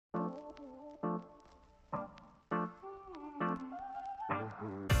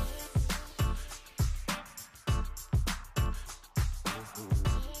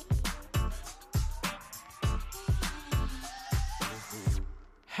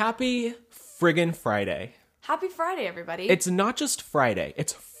Happy friggin' Friday. Happy Friday, everybody. It's not just Friday.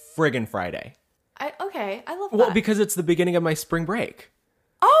 It's friggin' Friday. Okay, I love that. Well, because it's the beginning of my spring break.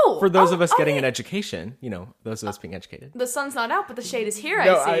 Oh! For those of us getting an education, you know, those of us being educated. The sun's not out, but the shade is here,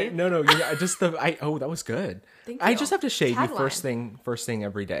 No, I see. No, that was good. Thank you. I just have to shade you Tagline. first thing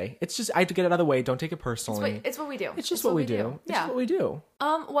every day. It's just, I have to get it out of the way. Don't take it personally. It's what we do. It's just what we do. It's just what we do.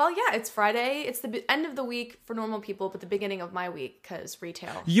 Well, yeah, it's Friday. It's the end of the week for normal people, but the beginning of my week, because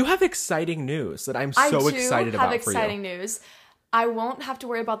retail. You have exciting news that I'm so excited about for you. I have exciting news. I won't have to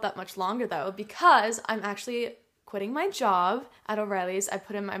worry about that much longer, though, because I'm actually quitting my job at O'Reilly's. I'm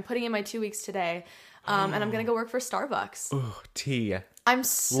putting in my 2 weeks today, and I'm gonna go work for Starbucks. Ooh, tea. I'm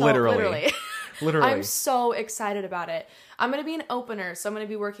so literally. I'm so excited about it. I'm gonna be an opener, so I'm gonna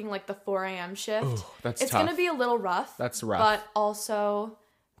be working like the 4 a.m. shift. Ooh, it's tough. Gonna be a little rough. That's rough, but also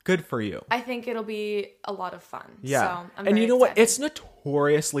good for you. I think it'll be a lot of fun. Yeah, so I'm and you know excited. what? It's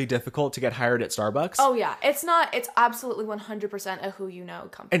notoriously difficult to get hired at Starbucks. Oh yeah, it's absolutely 100% a who you know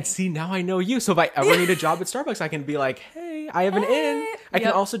company. And see, now I know you. So if I ever need a job at Starbucks, I can be like, hey, I have an in. I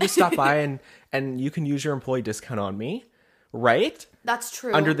can also just stop by and you can use your employee discount on me, right? That's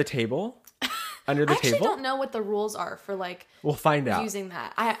true. Under the table. Under the I actually table. don't know what the rules are for like. We'll find out. Using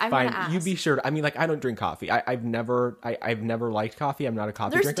that, I'm Fine. gonna ask. You be sure. I mean, like, I don't drink coffee. I've never liked coffee. I'm not a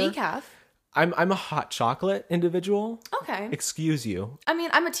coffee There's drinker. decaf. I'm a hot chocolate individual. Okay. Excuse you. I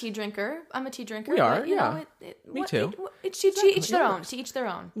mean, I'm a tea drinker. We are, but, you yeah. know, Me too. To each their own. To each their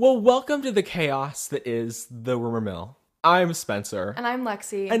own. Well, welcome to the chaos that is the rumor mill. I'm Spencer. And I'm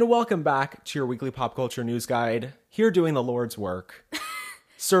Lexy. And welcome back to your weekly pop culture news guide. Here doing the Lord's work.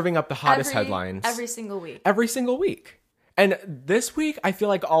 Serving up the hottest headlines. Every single week. Every single week. And this week, I feel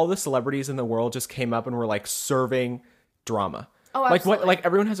like all the celebrities in the world just came up and were like serving drama. Oh, absolutely. Like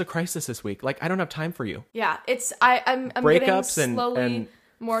everyone has a crisis this week. Like, I don't have time for you. Yeah, I'm Breakups getting slowly and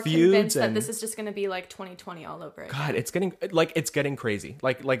more feuds convinced that and- this is just going to be like 2020 all over again. God, it's getting crazy.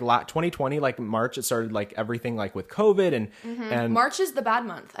 Like 2020, like March, it started like everything like with COVID and March is the bad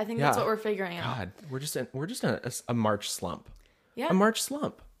month. I think that's what we're figuring out. God, we're just in a March slump. Yeah. A March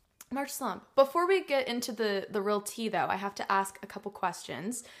slump. March slump. Before we get into the real tea, though, I have to ask a couple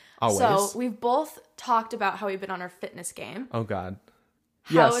questions. Always. So we've both talked about how we've been on our fitness game. Oh God.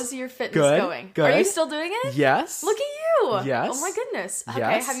 How is your fitness going? Good. Are you still doing it? Yes. Look at you. Yes. Oh my goodness. Okay.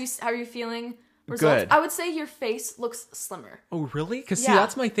 Yes. How are you feeling? Results? Good. I would say your face looks slimmer. Oh really? Because see, Yeah.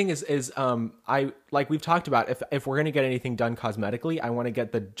 that's my thing is I like we've talked about if we're gonna get anything done cosmetically, I want to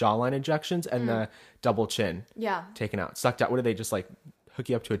get the jawline injections and the double chin. Yeah. Taken out, sucked out. What do they just like hook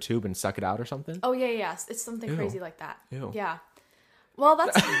you up to a tube and suck it out or something? Oh yeah. It's something crazy like that. Ew. Yeah. Well,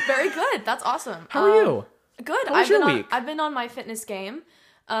 that's very good. That's awesome. How are you? Good. How was your week? I've been on my fitness game,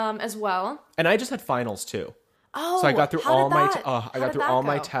 as well. And I just had finals too. Oh, So I got through how all did my that- I how got did through that all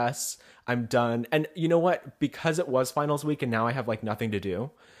my go? tests. I'm done. And you know what? Because it was finals week and now I have like nothing to do,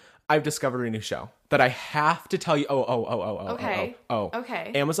 I've discovered a new show that I have to tell you. Okay.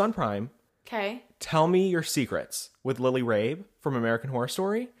 Okay. Amazon Prime. Okay. Tell Me Your Secrets with Lily Rabe from American Horror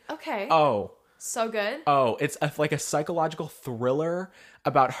Story. Okay. Oh, So good. it's like a psychological thriller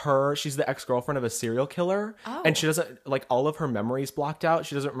about her. She's the ex-girlfriend of a serial killer. Oh. And she doesn't, like, all of her memories blocked out.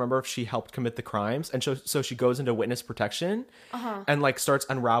 She doesn't remember if she helped commit the crimes. And so she goes into witness protection and, like, starts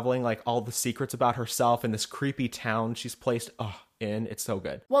unraveling, like, all the secrets about herself in this creepy town she's placed in. It's so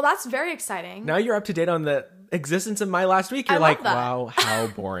good. Well, that's very exciting. Now you're up to date on the existence of my last week. You're I love like, that. wow, how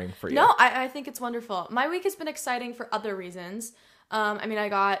boring for you. No, I think it's wonderful. My week has been exciting for other reasons. I mean, I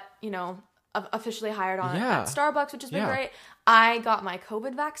got, officially hired on at Starbucks, which has been great. I got my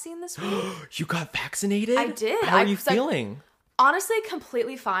COVID vaccine this week. You got vaccinated? I did. How are you feeling? Honestly,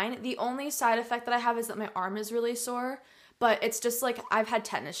 completely fine. The only side effect that I have is that my arm is really sore. But it's just like I've had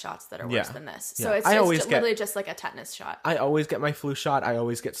tetanus shots that are worse than this. So it's literally just like a tetanus shot. I always get my flu shot. I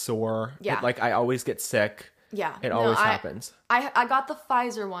always get sore. Yeah. I always get sick. Yeah. It always happens. I got the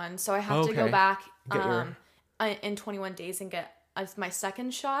Pfizer one, so I have to go back in 21 days and get my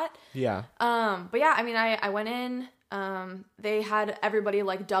second shot. Yeah. But yeah, I mean, I went in. They had everybody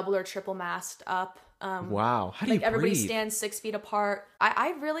like double or triple masked up. Wow. How do you breathe? Everybody stands 6 feet apart.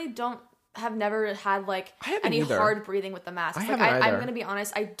 I really have never had like any hard breathing with the mask. I'm gonna be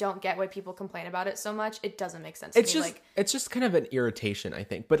honest, I don't get why people complain about it so much. It doesn't make sense to me. It's just kind of an irritation, I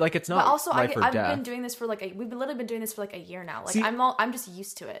think. But like it's not. But also, life or I've death. been doing this for we've literally been doing this for like a year now. Like See, I'm just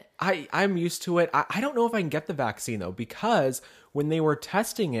used to it. I'm used to it. I don't know if I can get the vaccine though, because when they were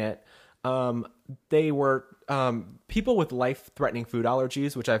testing it, they were people with life-threatening food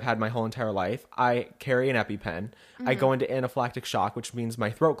allergies, which I've had my whole entire life. I carry an EpiPen. Mm-hmm. I go into anaphylactic shock, which means my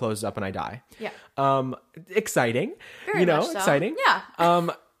throat closes up and I die. Yeah. Exciting. Very much so. Exciting. Yeah.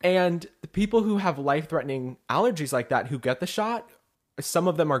 And the people who have life-threatening allergies like that who get the shot, some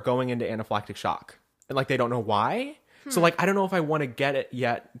of them are going into anaphylactic shock. And like they don't know why. So like I don't know if I want to get it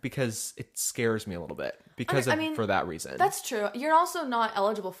yet because it scares me a little bit for that reason. That's true. You're also not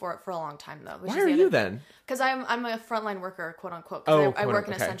eligible for it for a long time though. Why are you then? Because I'm a frontline worker, quote unquote. Because I work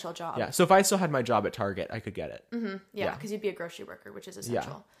an essential job. Yeah. So if I still had my job at Target, I could get it. Mm-hmm. Yeah. Because you'd be a grocery worker, which is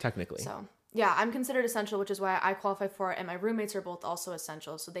essential. Yeah, technically. So yeah, I'm considered essential, which is why I qualify for it. And my roommates are both also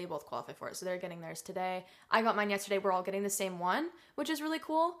essential, so they both qualify for it. So they're getting theirs today. I got mine yesterday. We're all getting the same one, which is really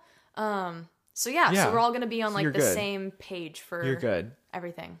cool. So we're all going to be on like the same page for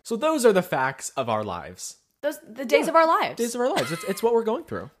everything. So those are the facts of our lives. The days of our lives. Days of our lives. It's what we're going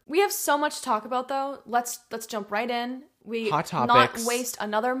through. We have so much to talk about though. Let's jump right in. Hot topics. Not waste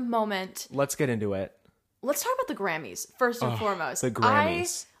another moment. Let's get into it. Let's talk about the Grammys first and foremost. The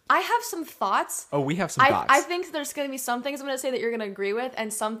Grammys. I have some thoughts. Oh, we have some thoughts. I think there's going to be some things I'm going to say that you're going to agree with,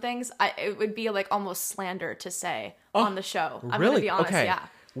 and some things it would be like almost slander to say on the show. I'm going to be honest. Okay. Yeah.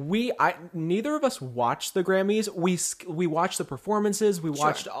 Neither of us watched the Grammys. We watched the performances. We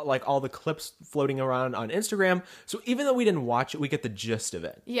watched like all the clips floating around on Instagram. So even though we didn't watch it, we get the gist of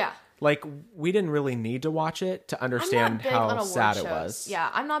it. Yeah. Like we didn't really need to watch it to understand how sad it was. Yeah,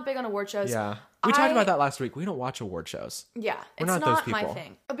 I'm not big on award shows. Yeah. We talked about that last week. We don't watch award shows. Yeah, We're it's not those my people.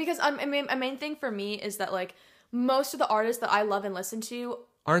 thing. Because a main thing for me is that like most of the artists that I love and listen to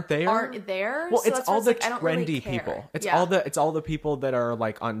aren't there. Well, so it's all the I don't really trendy care. people. It's all the people that are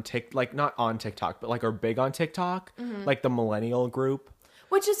like on not on TikTok, but like are big on TikTok, like the millennial group.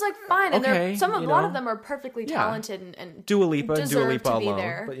 Which is like fine, and a lot of them are perfectly talented and Dua Lipa and Dua Lipa alone,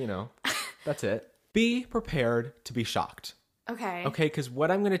 there. but that's it. Be prepared to be shocked. Okay. Okay, because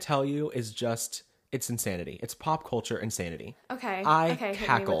what I'm going to tell you is just it's insanity. It's pop culture insanity. Okay. I cackled.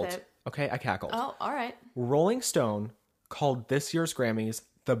 hit me with it. Okay, I cackled. Oh, all right. Rolling Stone called this year's Grammys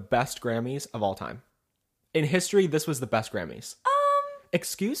the best Grammys of all time. In history, this was the best Grammys.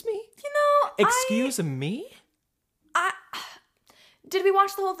 Excuse me? Excuse me? Did we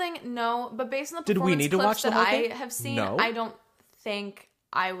watch the whole thing? No, but based on the performance clips that I have seen, No. I don't think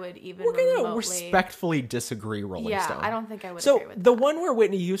I would even We're going to respectfully disagree, Rolling Stone. Yeah, I don't think I would agree with that. The one where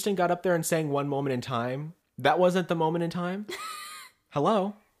Whitney Houston got up there and sang One Moment in Time, that wasn't the moment in time?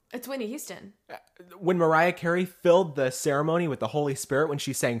 Hello? It's Whitney Houston. When Mariah Carey filled the ceremony with the Holy Spirit when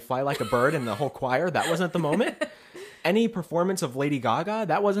she sang Fly Like a Bird and the whole choir, that wasn't the moment? Any performance of Lady Gaga,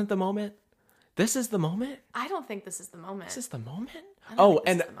 that wasn't the moment? This is the moment? I don't think this is the moment. This is the moment? This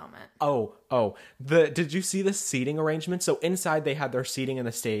is the moment. Did you see the seating arrangement? So inside they had their seating in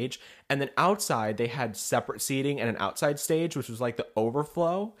the stage, and then outside they had separate seating and an outside stage, which was like the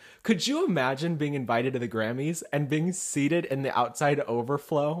overflow. Could you imagine being invited to the Grammys and being seated in the outside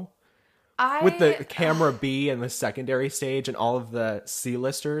overflow? With the camera B and the secondary stage and all of the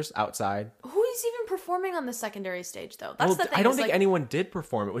C-listers outside. Who is even performing on the secondary stage, though? That's the thing. I don't think anyone did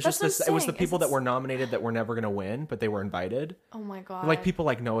perform. It was just this. It was the people that were nominated that were never going to win, but they were invited. Oh my god! Like people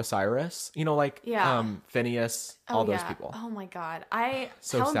like Noah Cyrus, Phineas, all those people. Oh my god!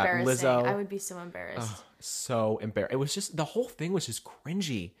 So how sad. embarrassing! Lizzo. I would be so embarrassed. So embarrassed. It was just the whole thing was just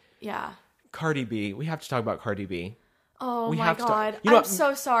cringy. Yeah. Cardi B. We have to talk about Cardi B. Oh my god! I'm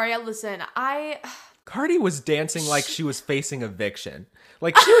so sorry. Listen, Cardi was dancing like she was facing eviction.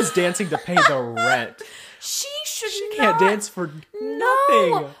 Like she was dancing to pay the rent. She can't dance for nothing.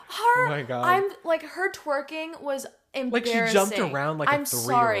 Oh my god! I'm like her twerking was embarrassing. Like she jumped around like a 3-year-old. I'm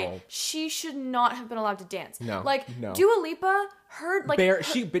sorry. She should not have been allowed to dance. No. Dua Lipa.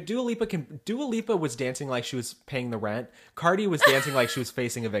 But Dua Lipa was dancing like she was paying the rent. Cardi was dancing like she was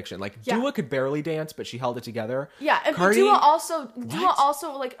facing eviction. Like Dua could barely dance, but she held it together. Yeah, and Cardi, Dua also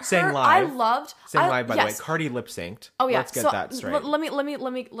like her, sang live. Sang live by the way. Cardi lip synced. Oh yeah, let's get that straight.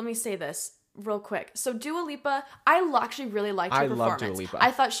 Let me say this real quick. So Dua Lipa, I actually really liked her performance. I love Dua Lipa.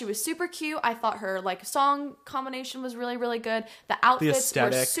 I thought she was super cute. I thought her song combination was really, really good. The outfits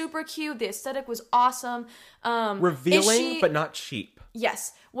were super cute. The aesthetic was awesome. Revealing, but not cheap.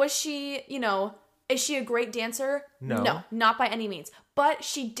 Yes. Was she, is she a great dancer? No. No, not by any means. But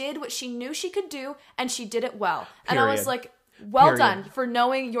she did what she knew she could do, and she did it well. And I was like, well done for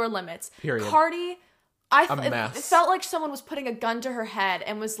knowing your limits. Period. Cardi, it felt like someone was putting a gun to her head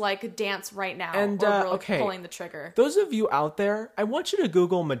and was like, dance right now. And, or pulling the trigger. Those of you out there, I want you to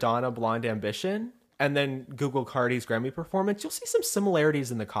Google Madonna Blonde Ambition and then Google Cardi's Grammy performance. You'll see some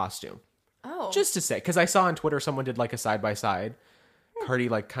similarities in the costume. Oh. Just to say, because I saw on Twitter someone did like a side-by-side. Cardi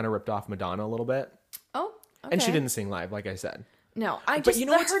kind of ripped off Madonna a little bit. Oh, okay. And she didn't sing live, like I said. No, But you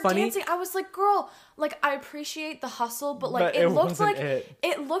know what's her funny? dancing, I was like, girl, like I appreciate the hustle, but like But it looked wasn't like it.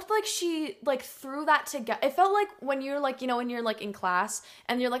 it looked like she like threw that together. It felt like when you're like, you know, when you're like in class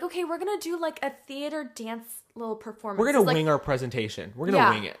and you're like, okay, we're gonna do like a theater dance little performance. We're gonna like, wing our presentation. We're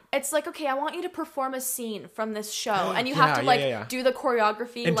gonna wing it. It's like, okay, I want you to perform a scene from this show, and you have to like do the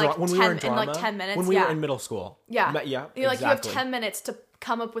choreography in 10 minutes. When we were in middle school. Yeah, yeah. You're like, you have 10 minutes to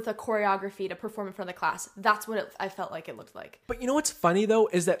come up with a choreography to perform in front of the class. That's what I felt like it looked like. But you know what's funny though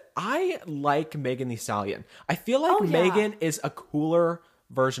is that I like Megan Thee Stallion. I feel like Megan is a cooler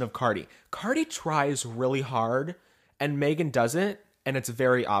version of Cardi. Cardi tries really hard and Megan doesn't, and it's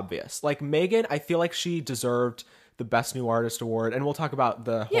very obvious. Like Megan, I feel like she deserved the Best New Artist award, and we'll talk about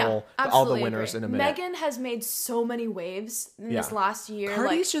all the winners in a minute. Megan has made so many waves in this last year.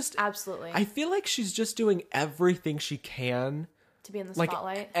 Cardi's just absolutely. I feel like she's just doing everything she can to be in the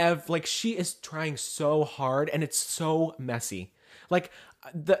spotlight. Like she is trying so hard, and it's so messy. Like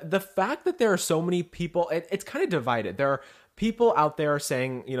the fact that there are so many people, it's kind of divided. There are people out there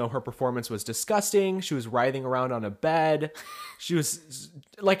saying, you know, her performance was disgusting. She was writhing around on a bed. She was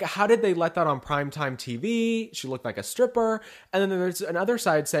like, how did they let that on primetime TV? She looked like a stripper. And then there's another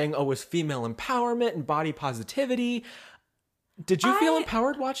side saying, oh, it was female empowerment and body positivity. Did you feel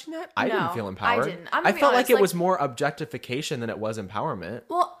empowered watching that? I didn't feel empowered. I didn't. I felt like it was more objectification than it was empowerment.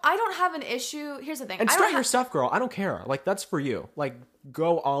 Well, I don't have an issue. Here's the thing. And start your stuff, girl. I don't care. Like, that's for you. Like,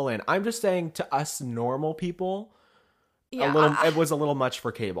 go all in. I'm just saying to us normal people, it was a little much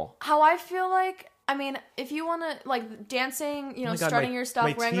for cable. How I feel like, I mean, if you want to, like, dancing, you know, strutting your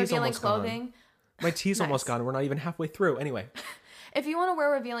stuff, wearing revealing clothing. My tea's almost gone. We're not even halfway through. Anyway. If you want to wear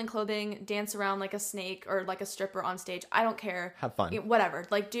revealing clothing, dance around like a snake or like a stripper on stage, I don't care. Have fun. Whatever.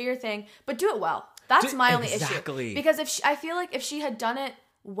 Like, do your thing, but do it well. That's my only issue. Because I feel like if she had done it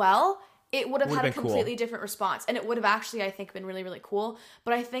well, it would have had a completely different response. And it would have actually, I think, been really, really cool.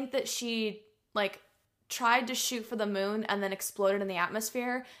 But I think that she, like, tried to shoot for the moon and then exploded in the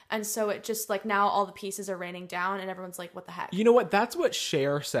atmosphere, and so it just like now all the pieces are raining down and everyone's like, what the heck? You know what, that's what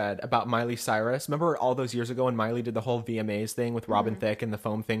Cher said about Miley Cyrus. Remember all those years ago when Miley did the whole VMAs thing with Robin Thicke and the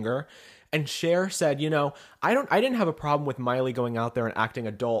foam finger? And Cher said, you know, I didn't have a problem with Miley going out there and acting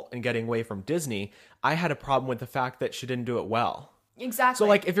adult and getting away from Disney. I had a problem with the fact that she didn't do it well. Exactly. So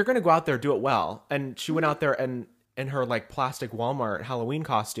like, if you're gonna go out there, do it well. And she went out there and in her like plastic Walmart Halloween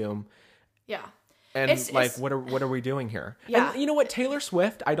costume. Yeah. And what are we doing here? Yeah. And you know what? Taylor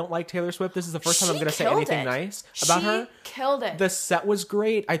Swift, I don't like Taylor Swift. This is the first time I'm going to say anything nice about her. She killed it. The set was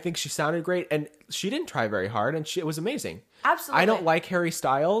great. I think she sounded great. And she didn't try very hard. And it was amazing. Absolutely. I don't like Harry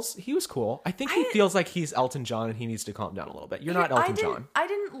Styles. He was cool. I think he feels like he's Elton John and he needs to calm down a little bit. You're not Elton John. I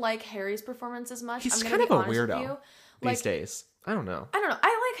didn't like Harry's performance as much. He's kind of a weirdo these days. I don't know.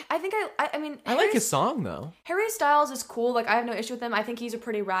 I mean, I like his song though. Harry Styles is cool. Like, I have no issue with him. I think he's a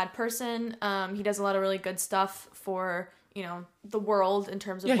pretty rad person. He does a lot of really good stuff for, you know, the world in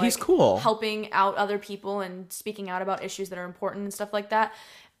terms of he's cool. Helping out other people and speaking out about issues that are important and stuff like that.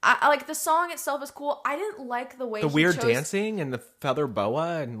 I like the song itself is cool. I didn't like the way the weird dancing and the feather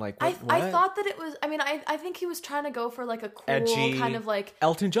boa and like what? I thought that it was. I mean, I think he was trying to go for like a cool edgy, kind of like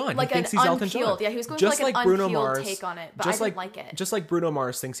Elton John. Like he thinks he's Elton John. Yeah, he was going for like an Bruno unpeeled Mars, take on it, but I didn't like it. Just like Bruno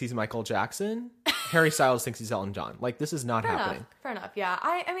Mars thinks he's Michael Jackson, Harry Styles thinks he's Elton John. Like, this is not happening. Fair enough. Yeah.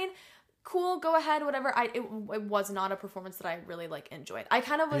 I mean, cool, go ahead, whatever. It was not a performance that I really like enjoyed. I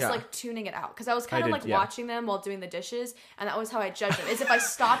kind of was like tuning it out because I was kind of watching them while doing the dishes, and that was how I judged them. Is if I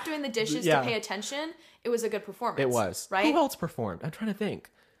stopped doing the dishes to pay attention, it was a good performance. It was. Right? Who else performed? I'm trying to think.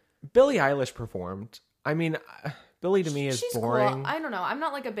 Billie Eilish performed. I mean, Billie to me is boring. Cool. I don't know. I'm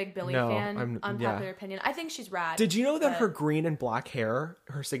not like a big Billie fan. Unpopular opinion. I think she's rad. Did you know that her green and black hair,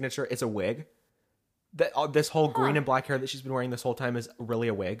 her signature, is a wig? That this whole green and black hair that she's been wearing this whole time is really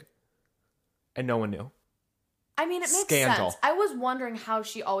a wig? And no one knew. I mean, it makes sense. I was wondering how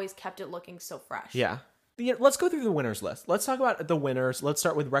she always kept it looking so fresh. Yeah. Let's go through the winners list. Let's talk about the winners. Let's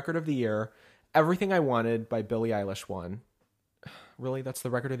start with Record of the Year. Everything I Wanted by Billie Eilish won. Really? That's the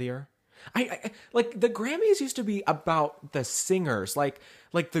Record of the Year? I like, the Grammys used to be about the singers, like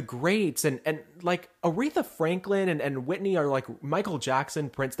the greats, and like Aretha Franklin and Whitney are like Michael Jackson,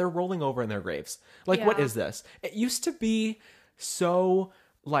 Prince. They're rolling over in their graves. Like, what is this? It used to be so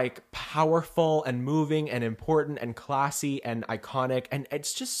like powerful and moving and important and classy and iconic, and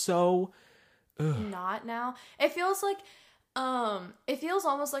it's just so not now. It feels like It feels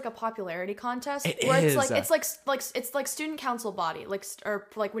almost like a popularity contest It where is. it's like student council body, or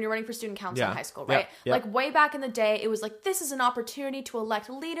like when you're running for student council in high school, right? Yep. Like way back in the day, it was like, this is an opportunity to elect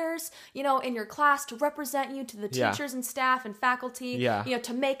leaders, you know, in your class to represent you to the teachers and staff and faculty, you know,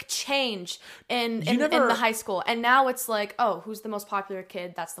 to make change in the high school. And now it's like, oh, who's the most popular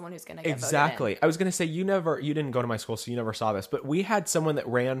kid? That's the one who's going to get voted in. I was going to say, you didn't go to my school, so you never saw this, but we had someone that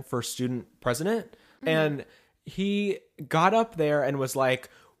ran for student president, and he got up there and was like,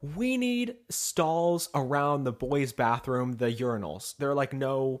 we need stalls around the boys' bathroom, the urinals. There are like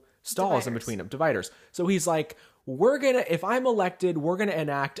no stalls in between them, dividers. So he's like, if I'm elected, we're going to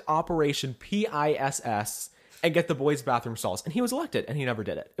enact Operation PISS and get the boys' bathroom stalls. And he was elected, and he never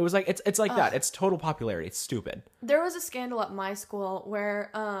did it. It was like, it's like that. It's total popularity. It's stupid. There was a scandal at my school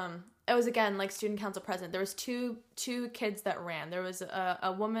where, it was, again, like student council president. There was two kids that ran. There was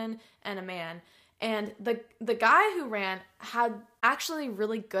a woman and a man. And the guy who ran had actually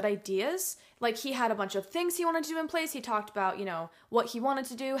really good ideas. Like, he had a bunch of things he wanted to do in place. He talked about, you know, what he wanted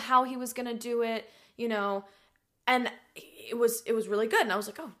to do, how he was going to do it, you know, and it was really good. And I was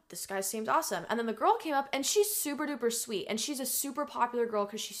like, oh, this guy seems awesome. And then the girl came up, and she's super duper sweet. And she's a super popular girl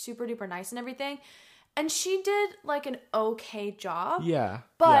because she's super duper nice and everything. And she did like an okay job. Yeah.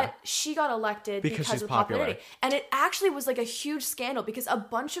 But she got elected because she's of popular. popularity. And it actually was like a huge scandal because a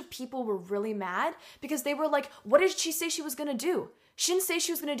bunch of people were really mad because they were like, what did she say she was going to do? She didn't say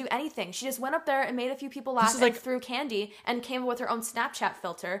she was going to do anything. She just went up there and made a few people laugh and threw candy and came up with her own Snapchat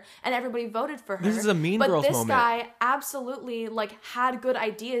filter, and everybody voted for her. This is a Mean Girls moment. But this guy absolutely like had good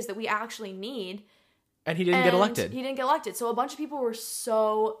ideas that we actually need. And he didn't get elected. He didn't get elected. So a bunch of people were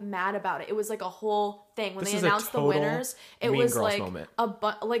so mad about it. It was like a whole thing. When they announced the winners, it was like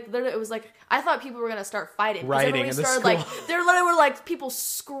it was like, I thought people were going to start fighting. Rioting in the school. Like, there literally were like people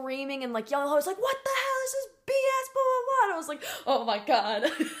screaming and like yelling. I was like, what the hell? This is BS, blah, blah, blah. And I was like, oh my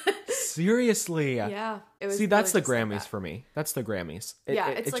God. Seriously. Yeah. It was that's really the Grammys for me. That's the Grammys.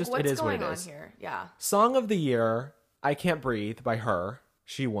 It's like, what's going on here? Yeah. Song of the Year, I Can't Breathe by Her.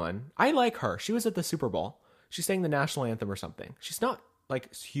 She won. I like her. She was at the Super Bowl. She sang the national anthem or something. She's not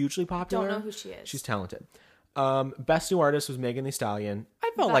like hugely popular. Don't know who she is. She's talented. Best New Artist was Megan Thee Stallion.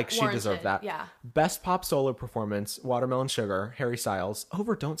 I felt like she deserved that. Yeah. Best Pop Solo Performance, Watermelon Sugar, Harry Styles.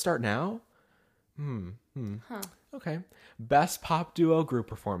 Over Don't Start Now? Okay. Best Pop Duo Group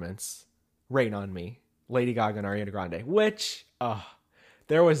Performance, Rain on Me, Lady Gaga and Ariana Grande. Which,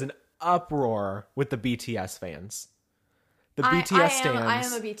 there was an uproar with the BTS fans. The BTS stans. I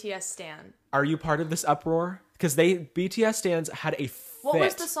am a BTS stan. Are you part of this uproar? Because BTS stans had a fit. What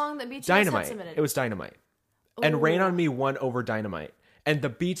was the song that BTS Dynamite. had submitted? It was Dynamite. Ooh. And Rain on Me won over Dynamite. And the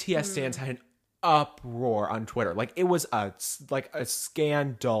BTS stans had an uproar on Twitter. Like, it was a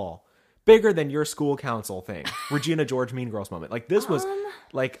scandal. Bigger than your school council thing. Regina George Mean Girls moment. Like, this was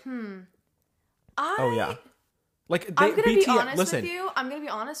like... Oh, yeah. Like, I'm gonna be honest with you. I'm gonna be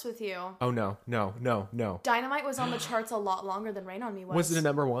honest with you. Oh, no. Dynamite was on the charts a lot longer than Rain on Me was. Was it a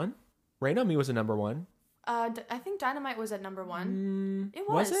number one? Rain on Me was a number one. I think Dynamite was at number one. It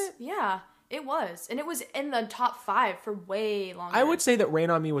was. Was it? Yeah, it was. And it was in the top 5 for way longer. I would say that Rain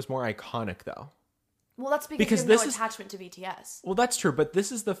on Me was more iconic, though. Well, that's because you have no attachment to BTS. Well, that's true. But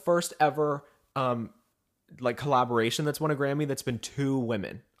this is the first ever collaboration that's won a Grammy that's been 2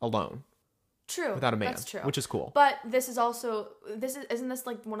 women alone. True. Without a man. That's true. Which is cool. But this is also, isn't this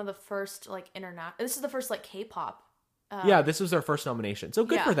like one of the first like this is the first like K-pop. Yeah, this was their first nomination. So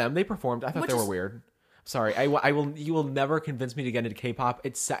good for them. They performed. I thought they were weird. Sorry. You will never convince me to get into K-pop.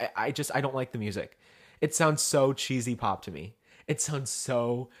 I don't like the music. It sounds so cheesy pop to me. It sounds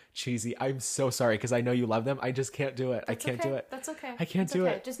so cheesy. I'm so sorry because I know you love them. I just can't do it. I can't do it. That's okay. I can't do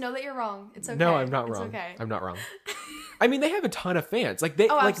it. Just know that you're wrong. It's okay. No, I'm not wrong. It's okay. I'm not wrong. I mean, they have a ton of fans. Like their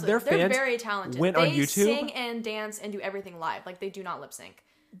fans. They're very talented. Went on YouTube. They sing and dance and do everything live. Like, they do not lip sync.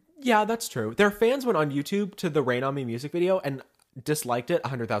 Yeah, that's true. Their fans went on YouTube to the Rain on Me music video and disliked it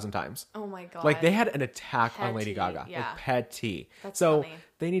 100,000 times. Oh my God. Like, they had an attack on Lady Gaga. Yeah. Like, petty. That's so funny.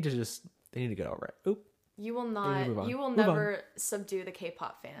 they need to get over it. Oop. You will never subdue the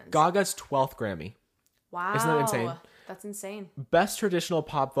K-pop fans. Gaga's 12th Grammy. Wow. Isn't that insane? That's insane. Best traditional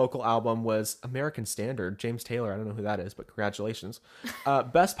pop vocal album was American Standard. James Taylor. I don't know who that is, but congratulations.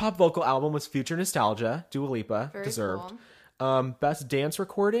 Best pop vocal album was Future Nostalgia. Dua Lipa. Very deserved. Cool. Best dance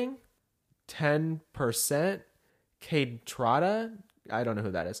recording, 10%. Cade Trotta. I don't know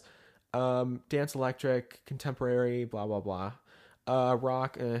who that is. Dance Electric, Contemporary, blah, blah, blah.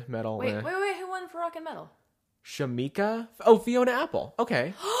 Rock, metal. Wait. Who won for rock and metal? Shamika? Oh, Fiona Apple.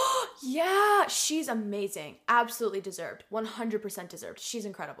 Okay. Yeah, she's amazing. Absolutely deserved. 100% deserved. She's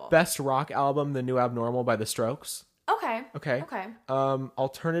incredible. Best rock album, The New Abnormal by The Strokes. Okay. Okay. Okay.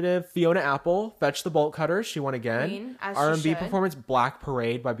 Alternative, Fiona Apple, Fetch the Bolt Cutters. She won again. Queen, as R&B she should. performance, Black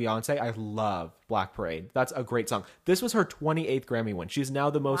Parade by Beyonce. I love Black Parade. That's a great song. This was her 28th Grammy win. She's now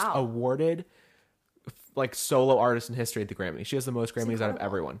the most Wow. awarded like solo artist in history at the Grammys. She has the most Grammys out of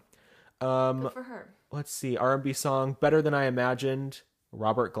everyone. Good for her. Let's see. R&B song, Better Than I Imagined.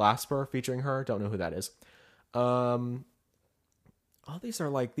 Robert Glasper featuring her. Don't know who that is. All these are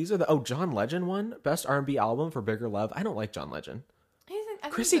the John Legend won Best R&B album for Bigger Love. I don't like John Legend. I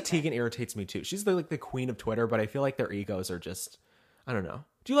think Chrissy it's okay. Teigen irritates me too. She's the queen of Twitter, but I feel like their egos are just, I don't know.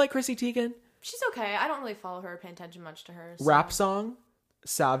 Do you like Chrissy Teigen? She's okay. I don't really follow her or pay attention much to her. So. Rap song,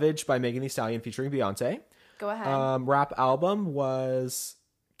 Savage by Megan Thee Stallion featuring Beyonce. Go ahead. Rap album was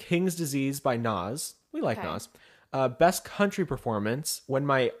King's Disease by Nas. We like Okay. Nas. Best country performance, When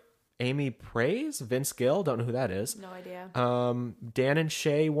My Amy Praise, Vince Gill. Don't know who that is. No idea. Dan and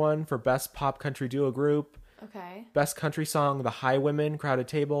Shay won for Best Pop Country Duo Group. Okay. Best country song, The Highwomen, Crowded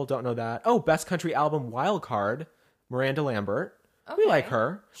Table. Don't know that. Oh, Best Country Album, Wild Card, Miranda Lambert. We like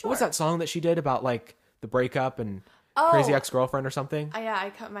her. Sure. What was that song that she did about like the breakup and Crazy Ex-Girlfriend or something? Yeah, I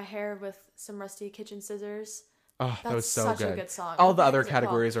cut my hair with some rusty kitchen scissors. Oh, that was so such good. a good song. All the What other is it called?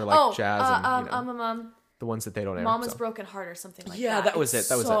 categories are like jazz and the ones that they don't air. Mama's so. Broken Heart or something like that. Yeah, that was it.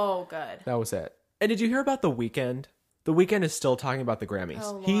 That was so good. That was it. And did you hear about The Weeknd? The Weeknd is still talking about the Grammys.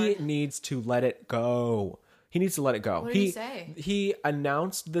 Oh, He Lord. needs to let it go. He needs to let it go. What did he say? He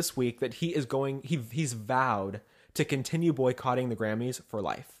announced this week that he is going. He's vowed to continue boycotting the Grammys for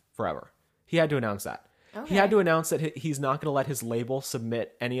life, forever. He had to announce that. Okay. He had to announce that he's not going to let his label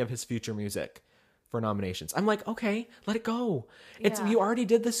submit any of his future music for nominations. I'm like, okay, let it go. Yeah. You already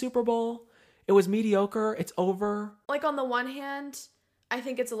did the Super Bowl. It was mediocre. It's over. Like on the one hand, I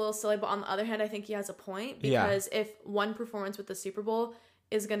think it's a little silly, but on the other hand, I think he has a point Yeah. because if one performance with the Super Bowl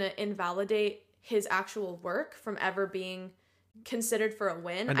is going to invalidate his actual work from ever being considered for a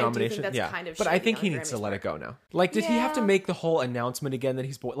win, A I do nomination, think that's kind of but I shady think on he needs to Grammy's let part. it go now. Like, did he have to Yeah. make the whole announcement again that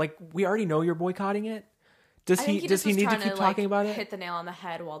he's like? We already know you're boycotting it. Does I he? think Does just he was need to trying keep talking about it? Hit the nail on the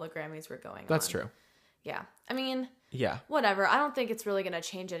head while the Grammys were going on. That's true. Yeah. I mean, Yeah. whatever. I don't think it's really going to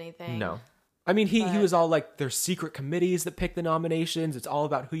change anything. No. I mean, he But- was all like, there's secret committees that pick the nominations. It's all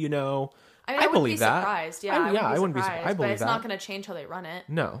about who you know. I wouldn't believe be that. surprised. Yeah, I wouldn't be. surprised. I But believe it's that. not going to change how they run it.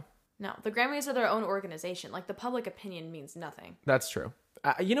 No, No, the Grammys are their own organization. Like, the public opinion means nothing. that's true.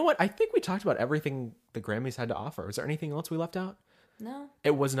 You know what? I think we talked about everything the Grammys had to offer. Is there anything else we left out? No.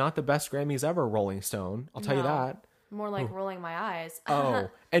 It was not the best Grammys ever, Rolling Stone. I'll tell you No. that. More like rolling my eyes. Oh,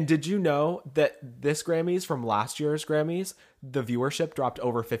 and did you know that this Grammys from last year's Grammys, the viewership dropped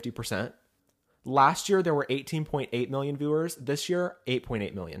over 50%? Last year, there were 18.8 million viewers. This year,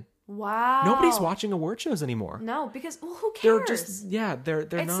 8.8 million. Wow. Nobody's watching award shows anymore. No, because, well, who They're cares? just, yeah, they're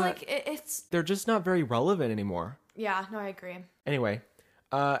it's not, like, it's, they're just not very relevant anymore. yeah, no, I agree. Anyway,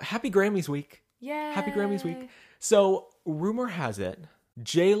 happy Grammys week. Yay. Happy Grammys week. So, rumor has it,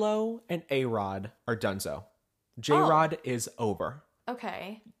 JLo and Arod are donezo. J-Rod is over.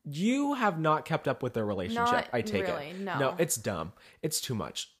 Okay. You have not kept up with their relationship, Not I take really, it. no. No, it's dumb. It's too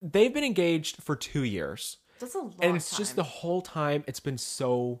much. They've been engaged for 2 years. That's a long And it's time. just the whole time it's been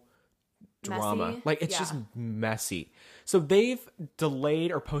so drama. Messy? Like, it's Yeah. just messy. So they've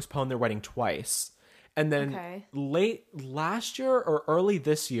delayed or postponed their wedding twice. And then Okay. late last year or early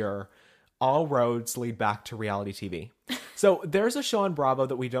this year, all roads lead back to reality TV. So there's a show on Bravo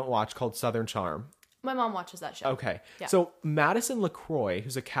that we don't watch called Southern Charm. My mom watches that show. Okay. Yeah. So Madison LaCroix,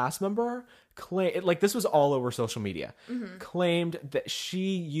 who's a cast member, this was all over social media, Mm-hmm. claimed that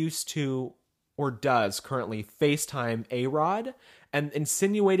she used to or does currently FaceTime A-Rod and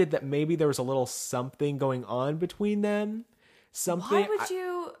insinuated that maybe there was a little something going on between them. Something. Why would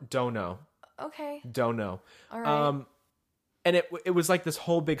you? Don't know. Okay. Don't know. All right. And it was like this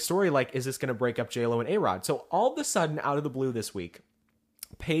whole big story, like, is this going to break up JLo and A-Rod? So all of a sudden, out of the blue this week,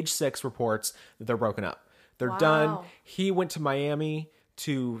 Page Six reports that they're broken up. They're Wow. done. He went to Miami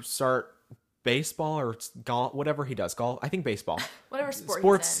to start baseball or golf, whatever he does. Golf, I think baseball. Whatever sport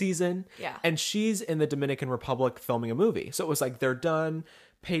Sports he's in. season. Yeah. And she's in the Dominican Republic filming a movie. So it was like, they're done.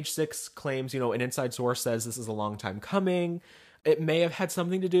 Page Six claims, an inside source says this is a long time coming. It may have had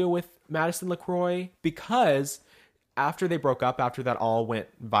something to do with Madison LaCroix because after they broke up, after that all went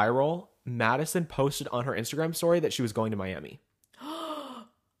viral, Madison posted on her Instagram story that she was going to Miami.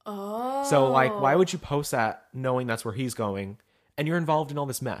 Oh. So, like, why would you post that knowing that's where he's going and you're involved in all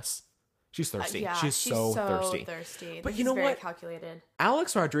this mess? She's thirsty. Yeah, she's so thirsty. thirsty. But This you is know very what? Calculated.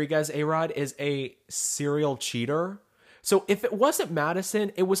 Alex Rodriguez, A-Rod, is a serial cheater. So if it wasn't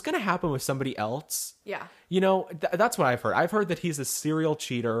Madison, it was going to happen with somebody else. Yeah. That's what I've heard. I've heard that he's a serial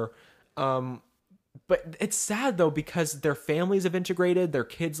cheater. But But it's sad though because their families have integrated, their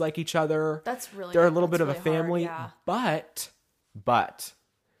kids like each other. They're a little bit of a family, hard, yeah. but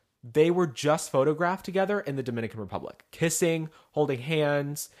they were just photographed together in the Dominican Republic, kissing, holding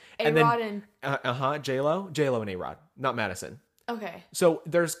hands, A-Rod and JLo and Arod, not Madison. Okay. So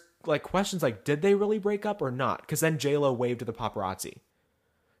there's like questions like, did they really break up or not? Because then JLo waved to the paparazzi.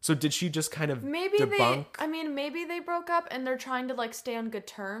 So did she just kind of debunk? Maybe they broke up and they're trying to like stay on good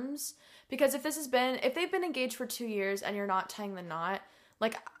terms. Because if they've been engaged for 2 years and you're not tying the knot,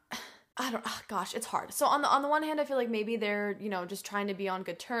 like, gosh, it's hard. So on the one hand, I feel like maybe they're, just trying to be on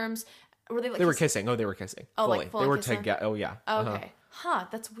good terms. Were they like they were kissing? Oh, they were kissing. Oh, fully. like fully they were kissing? together. Oh, yeah. Okay.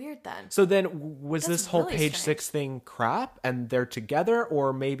 That's weird then. So then was this whole really page strange. 6 thing crap and they're together,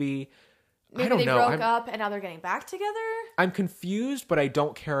 or maybe I don't they know. broke up and now they're getting back together? I'm confused, but I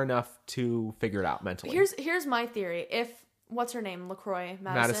don't care enough to figure it out mentally. Here's my theory. If what's her name?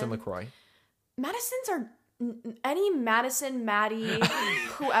 Madison LaCroix. Madison's are any Madison, Maddie,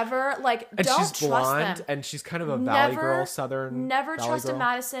 whoever, like, And don't she's trust blonde, them. and she's kind of a valley girl, southern Never valley trust girl. a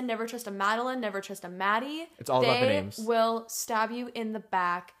Madison, never trust a Madeline, never trust a Maddie. It's all about the names. They will stab you in the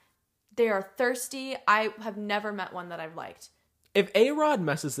back. They are thirsty. I have never met one that I've liked. If A-Rod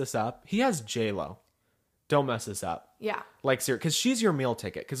messes this up, he has JLo. Don't mess this up. Yeah. Like, because she's your meal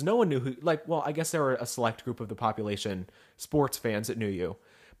ticket. Because no one knew who, like, well, I guess there were a select group of the population, sports fans that knew you.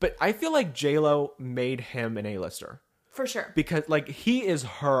 But I feel like JLo made him an A-lister. For sure. Because, like, he is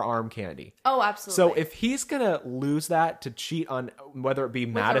her arm candy. Oh, absolutely. So if he's going to lose that to cheat on whether it be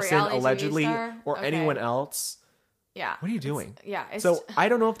Madison, allegedly, or anyone else, yeah. what are you doing? It's, so I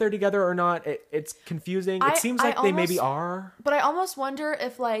don't know if they're together or not. It's confusing. It seems like they maybe are. But I almost wonder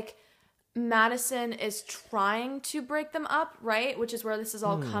if, like, Madison is trying to break them up, right? Which is where this is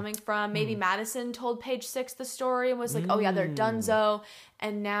all coming from. Maybe Madison told Page 6 the story and was like, oh yeah, they're donezo.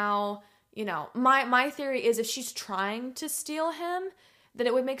 And now, my theory is if she's trying to steal him, then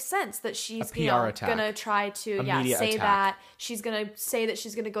it would make sense that she's gonna try to say that she's gonna say that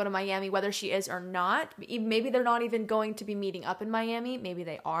she's gonna go to Miami, whether she is or not. Maybe they're not even going to be meeting up in Miami. Maybe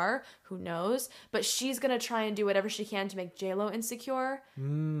they are. Who knows? But she's gonna try and do whatever she can to make JLo insecure.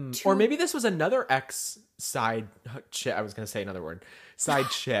 Or maybe this was another ex side chick. I was gonna say another word.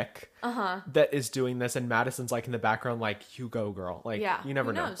 Side chick that is doing this, and Madison's like in the background, like, you go, girl. Like, you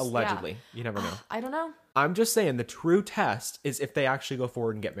never know. Allegedly, you never know. I don't know. I'm just saying the true test is if they actually go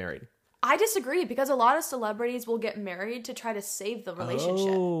forward and get married. I disagree because a lot of celebrities will get married to try to save the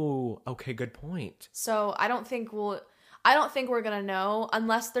relationship. Oh, okay, good point. So I don't think we're gonna know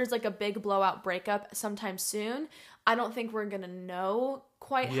unless there's like a big blowout breakup sometime soon. I don't think we're gonna know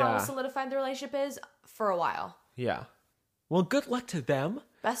quite how solidified the relationship is for a while. Yeah. Well, good luck to them.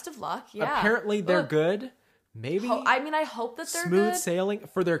 Best of luck. Yeah. Apparently they're good. Maybe. I hope that they're smooth good. sailing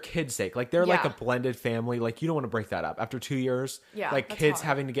for their kids' sake. Like, they're like a blended family. Like, you don't want to break that up after 2 years. Yeah. Like, kids hard.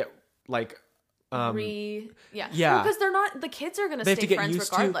 having to get like Yeah. Yeah. Because the kids are gonna stay friends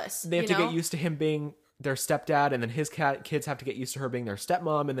regardless. They have to get used to him being their stepdad, and then his kids have to get used to her being their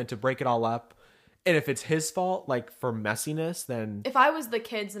stepmom, and then to break it all up. And if it's his fault, like, for messiness, then if I was the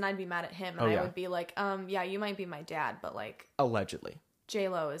kids, then I'd be mad at him, and I would be like, you might be my dad, but like allegedly.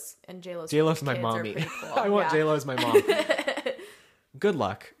 JLo's my mommy. Cool. I want JLo as my mom. Good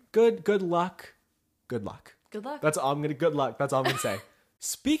luck. Good luck. Good luck. Good luck. Good luck. That's all I'm gonna say.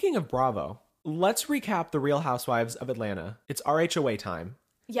 Speaking of Bravo, let's recap the Real Housewives of Atlanta. It's RHOA time.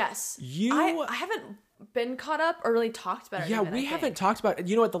 Yes. I haven't been caught up or really talked about it. Yeah, we haven't talked about it.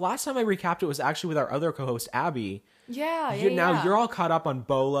 You know what? The last time I recapped it was actually with our other co-host, Abby. Yeah. Now you're all caught up on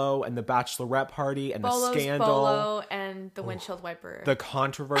Bolo and the bachelorette party and the scandal. Bolo and the windshield wiper. The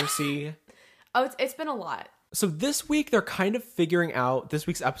controversy. It's been a lot. So this week they're kind of figuring out, this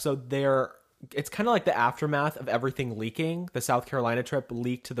week's episode, it's kind of like the aftermath of everything leaking. The South Carolina trip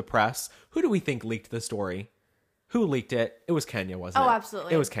leaked to the press. Who do we think leaked the story? Who leaked it? It was Kenya, wasn't it? Oh,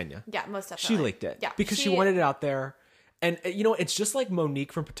 absolutely. It was Kenya. Yeah, most definitely. She leaked it. Yeah. Because she wanted it out there. And, it's just like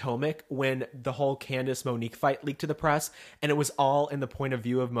Monique from Potomac when the whole Candace-Monique fight leaked to the press, and it was all in the point of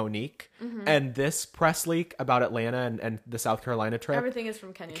view of Monique. Mm-hmm. And this press leak about Atlanta and the South Carolina trip. Everything is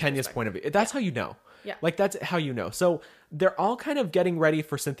from Kenya's point of view. That's how you know. Yeah. Like, that's how you know. So they're all kind of getting ready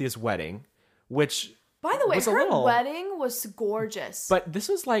for Cynthia's wedding, which... By the way, her wedding was gorgeous. But this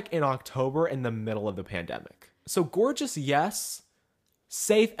was like in October in the middle of the pandemic. So gorgeous, yes.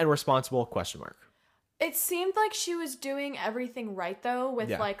 Safe and responsible, question mark. It seemed like she was doing everything right though, with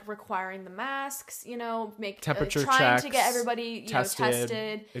Yeah. like requiring the masks, you know, Temperature trying checks, to get everybody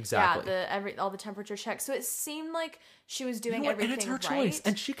tested. Exactly. Yeah, all the temperature checks. So it seemed like she was doing everything and it's her right. choice,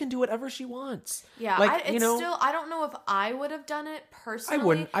 and she can do whatever she wants. Yeah, like I don't know if I would have done it personally. I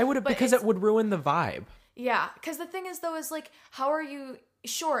wouldn't. I would have, because it would ruin the vibe. Yeah, because the thing is though is like, how are you?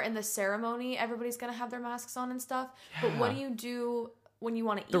 Sure, in the ceremony, everybody's gonna have their masks on and stuff. Yeah. But what do you do when you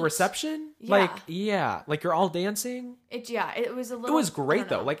want to eat? The reception? Yeah. Like you're all dancing? It was a little... It was great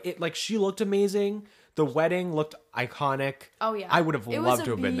though. Like she looked amazing. The wedding looked iconic. Oh yeah. I would have loved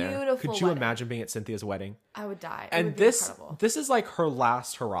to have been there. Could you wedding. imagine being at Cynthia's wedding? I would die. And this is like her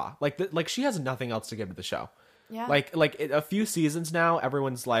last hurrah. Like she has nothing else to give to the show. Yeah. Like a few seasons now,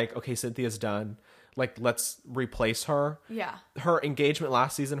 everyone's like, okay, Cynthia's done. Like, let's replace her. Yeah. Her engagement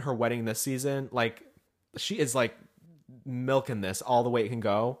last season, her wedding this season, like, she is like milking this all the way it can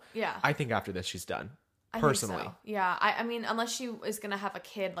go. Yeah. I think after this, she's done. Personally. I think so. Yeah. I mean, unless she is going to have a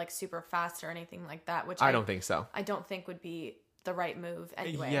kid like super fast or anything like that, which I don't think so. I don't think would be the right move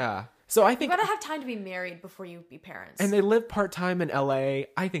anyway. Yeah. So I think you gotta have time to be married before you be parents. And they live part-time in LA.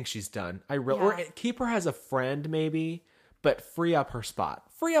 I think she's done. Or keep her as a friend maybe, but free up her spot.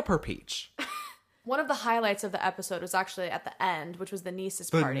 Free up her peach. One of the highlights of the episode was actually at the end, which was the nieces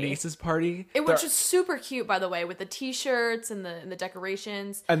party. The nieces party. Which was super cute, by the way, with the t-shirts and the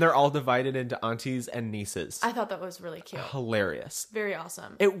decorations. And they're all divided into aunties and nieces. I thought that was really cute. Hilarious. Very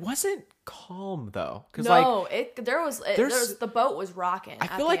awesome. It wasn't calm though, because the boat was rocking. I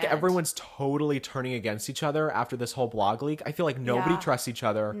feel like everyone's totally turning against each other after this whole blog leak. I feel like nobody trusts each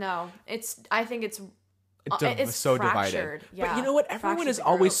other. No, I think it's so fractured. divided. Yeah, but you know what? Everyone is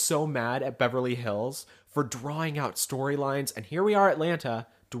always so mad at Beverly Hills for drawing out storylines, and here we are, Atlanta,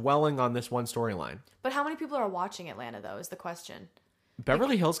 dwelling on this one storyline. But how many people are watching Atlanta, though, is the question.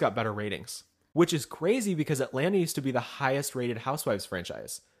 Beverly Hills got better ratings, which is crazy because Atlanta used to be the highest rated Housewives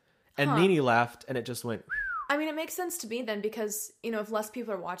franchise. And NeNe left, and it just went... I mean, it makes sense to me then because, you know, if less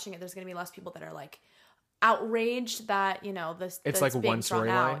people are watching it, there's going to be less people that are, like, outraged that, you know, it's like one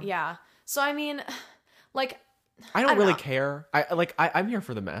storyline. Yeah. So, I mean... Like, I don't really care. I'm here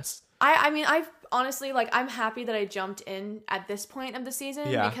for the mess. I mean, I've honestly, like, I'm happy that I jumped in at this point of the season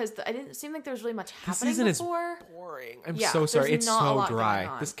because I didn't seem like there was really much happening before. This season is boring. I'm so sorry. It's so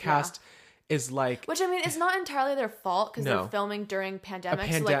dry. This cast is like... Which, I mean, it's not entirely their fault because they're filming during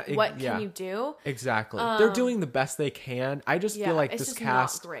pandemic. So, like, what can you do? Exactly. They're doing the best they can. I just feel like this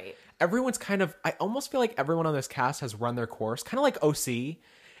cast... Not great. Everyone's kind of... I almost feel like everyone on this cast has run their course. Kind of like OC.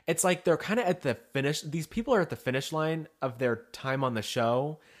 It's like they're kind of at the finish. These people are at the finish line of their time on the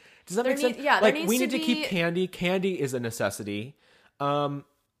show. Does that make sense? Yeah, like we need to keep Candy. Candy is a necessity.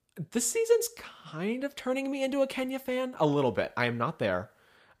 This season's kind of turning me into a Kenya fan a little bit. I am not there.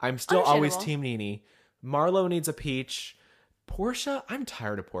 I'm still always Team NeNe. Marlo needs a peach. Porsha, I'm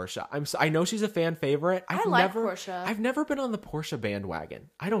tired of Porsha. I know she's a fan favorite. I like Porsha. I've never been on the Porsha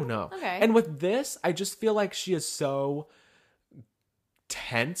bandwagon. I don't know. Okay. And with this, I just feel like she is so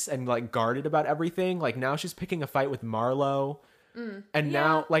tense and like guarded about everything. Like now she's picking a fight with Marlo. And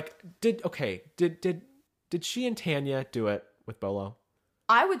now like did she and Tanya do it with Bolo?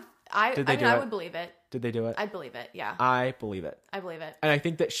 I would believe it. Did they do it? I'd believe it. Yeah. I believe it. And I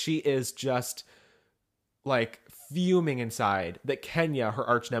think that she is just like fuming inside that Kenya, her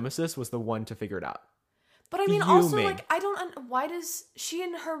arch nemesis, was the one to figure it out. But I mean, also, like, why does she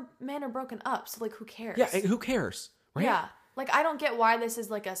and her man are broken up? So, like, who cares? Yeah, who cares? Right? Yeah. Like, I don't get why this is,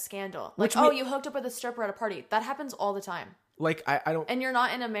 like, a scandal. Like, you hooked up with a stripper at a party. That happens all the time. Like, I don't... And you're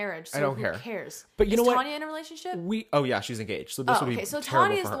not in a marriage, so I don't who care. cares? But you know what? Is Tanya in a relationship? Oh, yeah, she's engaged. So this would be terrible for her. So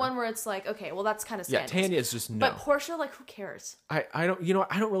Tanya is the one where it's like, okay, well, that's kind of scandalous. Yeah, Tanya is just no. But Porsha, like, who cares? I don't... You know,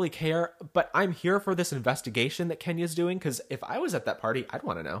 I don't really care, but I'm here for this investigation that Kenya's doing, because if I was at that party, I'd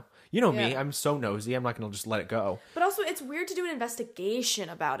want to know. You know me, I'm so nosy, I'm not going to just let it go. But also, it's weird to do an investigation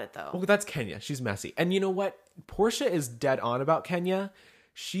about it, though. Well, that's Kenya. She's messy. And you know what? Porsha is dead on about Kenya.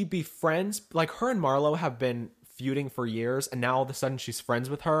 She befriends... Like, her and Marlo have been feuding for years, and now all of a sudden she's friends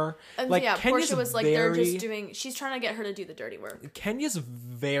with her. And like, yeah, Kenya's Porsha was like, they're just doing... She's trying to get her to do the dirty work. Kenya's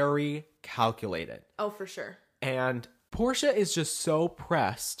very calculated. Oh, for sure. And Porsha is just so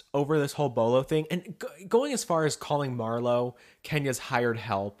pressed over this whole Bolo thing, and going as far as calling Marlo Kenya's hired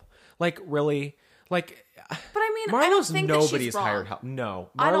help. Like, really? Like... But I mean, Marlo's I don't think nobody's that she's wrong. hired help. No,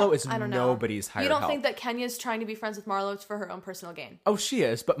 Marlo is nobody's hired help. You don't think that Kenya's trying to be friends with Marlo for her own personal gain? Oh, she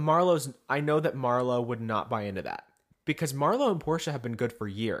is, but I know that Marlo would not buy into that. Because Marlo and Porsha have been good for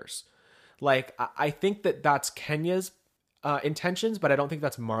years. Like, I think that that's Kenya's intentions, but I don't think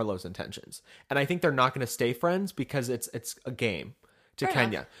that's Marlo's intentions. And I think they're not going to stay friends because it's a game to Fair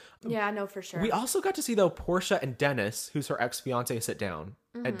Kenya. enough. Yeah, no, for sure. We also got to see, though, Porsha and Dennis, who's her ex-fiance, sit down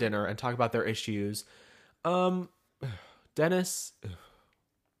Mm-hmm. at dinner and talk about their issues. Dennis,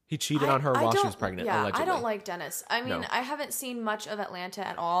 he cheated on her while she was pregnant, yeah, allegedly. I don't like Dennis. I mean, No. I haven't seen much of Atlanta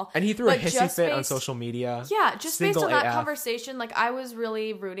at all. And he threw a but hissy just fit on based- social media. Yeah, just based Single on that AF. conversation, like, I was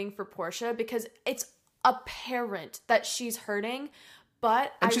really rooting for Porsha because it's apparent that she's hurting,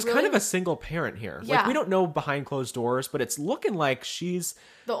 but And she's kind of a single parent here. Like, Yeah. we don't know behind closed doors, but it's looking like she's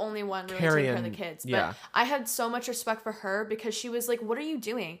the only one really carrying- taking care of the kids. But yeah. I had so much respect for her because she was like, "What are you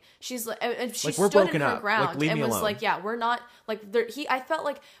doing?" She's like, and she Like, we're stood broken in her up. ground Like, leave and me was alone. like, "Yeah, we're not like." I felt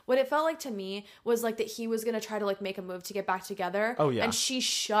like what it felt like to me was like that he was gonna try to like make a move to get back together. Oh, yeah. and she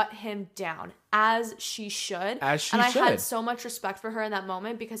shut him down as she should. As she and I should. had so much respect for her in that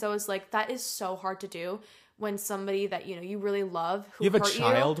moment because I was like, that is so hard to do when somebody that you really love who you have a hurt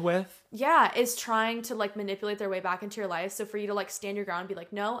child with. yeah, is trying to like manipulate their way back into your life. So for you to like stand your ground and be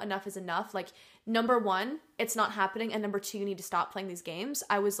like, no, enough is enough. Like, number one, it's not happening. And number two, you need to stop playing these games.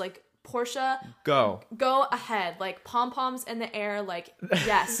 I was like, Porsha, Go ahead. Like, pom-poms in the air. Like,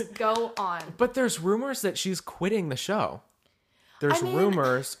 yes, go on. But there's rumors that she's quitting the show. There's I mean-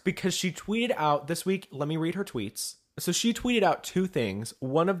 rumors because she tweeted out this week. Let me read her tweets. So she tweeted out two things.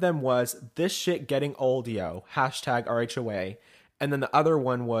 One of them was, "This shit getting old, yo." Hashtag RHOA. And then the other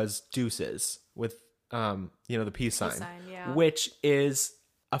one was deuces with, the peace sign. Yeah. Which is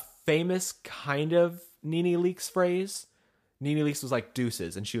a famous kind of Nene Leakes phrase. Nene Leakes was like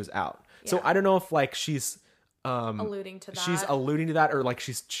deuces and she was out. So Yeah. I don't know if like she's alluding to that. she's alluding to that or like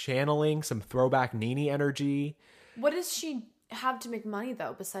she's channeling some throwback Nene energy. What does she have to make money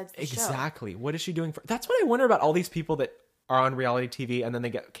though besides the show? Exactly. What is she doing for? That's what I wonder about all these people that are on reality TV and then they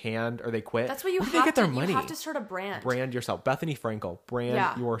get canned or they quit. That's what you Where do have they get their to. money? You have to start a brand. Brand yourself. Bethany Frankel.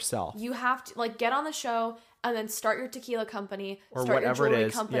 Brand yourself. You have to like get on the show and then start your tequila company Or start whatever your it jewelry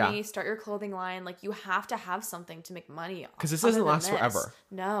is, company, yeah. start your clothing line. Like, you have to have something to make money. Because this other doesn't than last this. forever.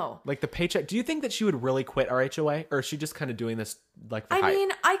 No. Like the paycheck. Do you think that she would really quit RHOA or is she just kind of doing this like for I hype? mean,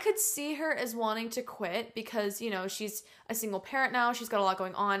 I could see her as wanting to quit because, she's a single parent now. She's got a lot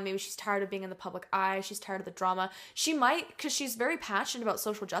going on. Maybe she's tired of being in the public eye. She's tired of the drama. She might, because she's very passionate about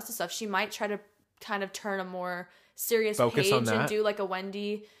social justice stuff, she might try to kind of turn a more serious Focus page on that? and do like a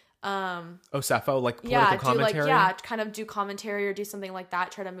Wendy... Sappho, like political commentary? kind of do commentary or do something like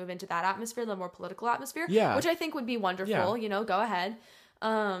that. Try to move into that atmosphere, the more political atmosphere. Yeah. Which I think would be wonderful. Yeah. Go ahead.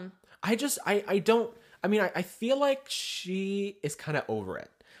 I feel like she is kind of over it.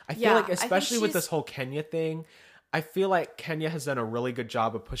 I feel Yeah, like, I think especially with she's- this whole Kenya thing, I feel like Kenya has done a really good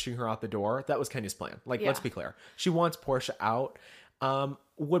job of pushing her out the door. That was Kenya's plan. Like, Yeah. let's be clear. She wants Porsha out.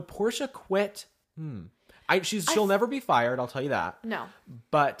 Would Porsha quit? She'll never be fired, I'll tell you that. No.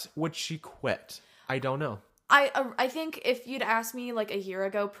 But would she quit? I don't know. I think if you'd asked me like a year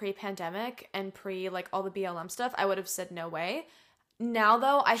ago, pre-pandemic and pre like all the BLM stuff, I would have said no way. Now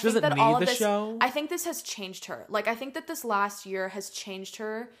though, I think doesn't that need all of the this, show? I think this has changed her. Like, I think that this last year has changed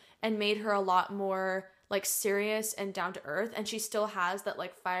her and made her a lot more like serious and down to earth. And she still has that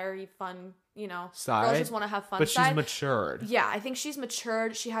like fiery, fun, Side, girls just want to have fun but side. she's matured. Yeah, I think she's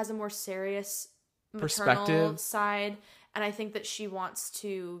matured. She has a more serious maternal Perspective. side, and I think that she wants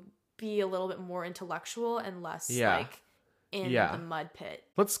to be a little bit more intellectual and less Yeah. like in Yeah. the mud pit.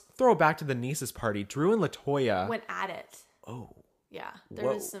 Let's throw it back to the nieces party. Drew and LaToya. Went at it. Oh. Yeah, there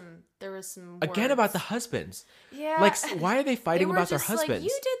Whoa. was some Again words. about the husbands. Yeah, Like, why are they they fighting were about their just husbands?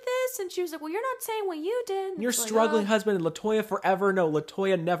 Like, you did this, and she was like, "Well, you're not saying what you did." And Your it's like, struggling "Oh." husband and LaToya forever. No,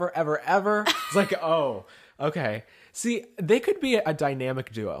 LaToya never, ever, ever. It's like, oh, okay. See, they could be a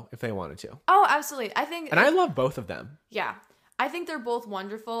dynamic duo if they wanted to. Oh, absolutely. I think, And I love both of them. yeah, I think they're both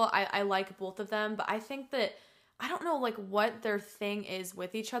wonderful. I like both of them, but I think that I don't know like what their thing is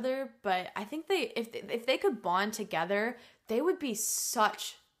with each other, but I think if they could bond together, they would be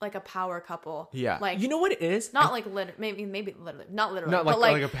such like a power couple. Yeah. like You know what it is? not like maybe literally, not literally, Not but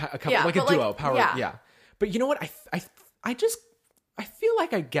like a couple, yeah, like a but, duo. Power. Yeah. But you know what? I feel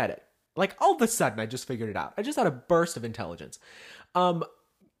like I get it. Like, all of a sudden, I just figured it out. I just had a burst of intelligence.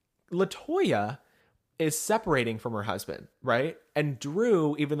 LaToya is separating from her husband, right? And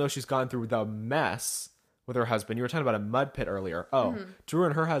Drew, even though she's gone through the mess with her husband, you were talking about a mud pit earlier. Oh, Drew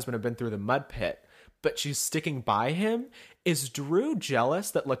and her husband have been through the mud pit, but she's sticking by him. Is Drew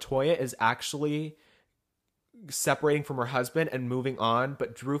jealous that LaToya is actually separating from her husband and moving on,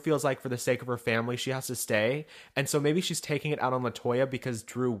 but Drew feels like for the sake of her family she has to stay, and so maybe she's taking it out on LaToya because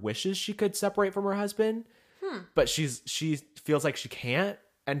Drew wishes she could separate from her husband, but she feels like she can't,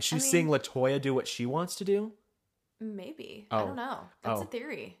 and she's seeing LaToya do what she wants to do. maybe I don't know. That's a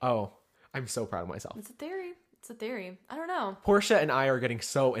theory. Oh, I'm so proud of myself. It's a theory. It's a theory. I don't know. Porsha and I are getting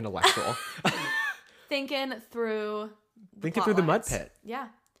so intellectual. Thinking through the mud pit. Yeah.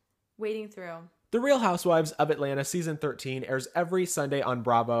 Wading through. The Real Housewives of Atlanta season 13 airs every Sunday on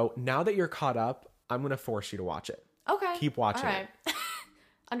Bravo. Now that you're caught up, I'm going to force you to watch it. Okay. Keep watching it.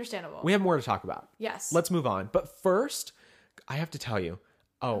 Understandable. We have more to talk about. Yes. Let's move on. But first, I have to tell you.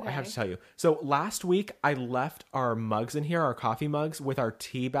 So last week, I left our mugs in here, our coffee mugs, with our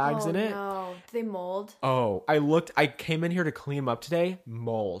tea bags in it. No. Do they mold? Oh, I came in here to clean them up today.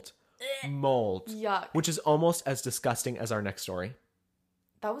 Mold. Yuck. Which is almost as disgusting as our next story.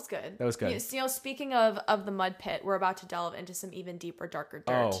 That was good. Speaking of the mud pit, we're about to delve into some even deeper, darker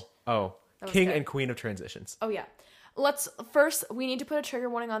dirt. King and queen of transitions. Oh, yeah. We need to put a trigger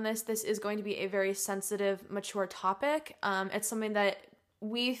warning on this. This is going to be a very sensitive, mature topic. It's something that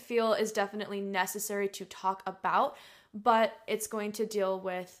we feel is definitely necessary to talk about, but it's going to deal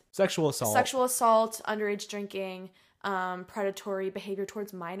with sexual assault, underage drinking, predatory behavior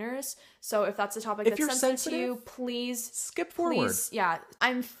towards minors. So if that's a topic that's sensitive to you, please skip forward. Yeah,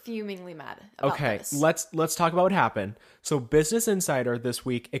 I'm fumingly mad about this. Let's talk about what happened. So Business Insider this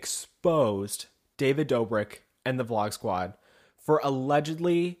week exposed David Dobrik and the Vlog Squad for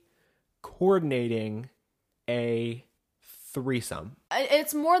allegedly coordinating a threesome.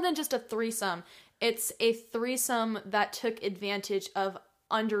 It's more than just a threesome. It's a threesome that took advantage of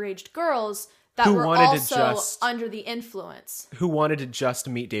underage girls that were also under the influence. Who wanted to just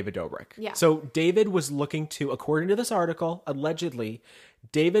meet David Dobrik. Yeah. So David was looking to, according to this article, allegedly,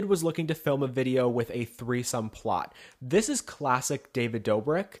 David was looking to film a video with a threesome plot. This is classic David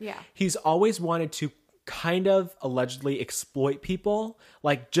Dobrik. Yeah. He's always wanted to kind of allegedly exploit people,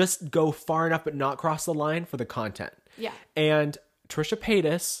 like just go far enough but not cross the line for the content. Yeah. And Trisha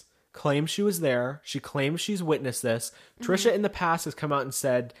Paytas claims she was there. She claims she's witnessed this. Mm-hmm. Trisha in the past has come out and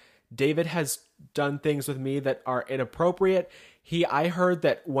said, David has done things with me that are inappropriate. I heard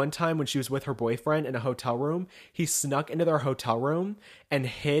that one time when she was with her boyfriend in a hotel room, he snuck into their hotel room and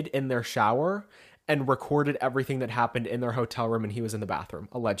hid in their shower and recorded everything that happened in their hotel room, and he was in the bathroom,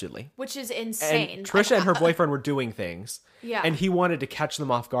 allegedly. Which is insane. And Trisha and her boyfriend were doing things. Yeah. And he wanted to catch them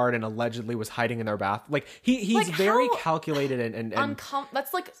off guard and allegedly was hiding in their bath. Like, he's very calculated and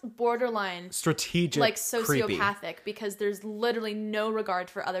that's like borderline strategic, like sociopathic, creepy. Because there's literally no regard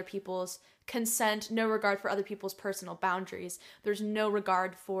for other people's consent, no regard for other people's personal boundaries. There's no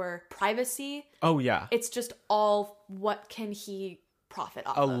regard for privacy. Oh, yeah. It's just all, what can he profit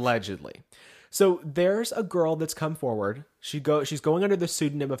off allegedly. So there's a girl that's come forward. She's going under the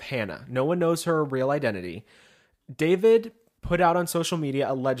pseudonym of Hannah. No one knows her real identity. David put out on social media,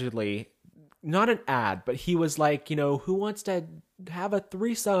 allegedly, not an ad, but he was like, who wants to have a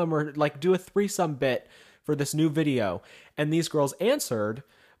threesome or like do a threesome bit for this new video? And these girls answered,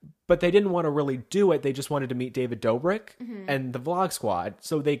 but they didn't want to really do it. They just wanted to meet David Dobrik and the Vlog Squad.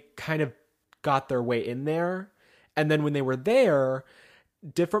 So they kind of got their way in there. And then when they were there,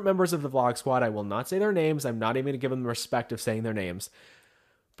 different members of the Vlog Squad, I will not say their names, I'm not even going to give them the respect of saying their names,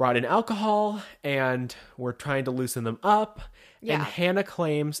 brought in alcohol and were trying to loosen them up. Yeah. And Hannah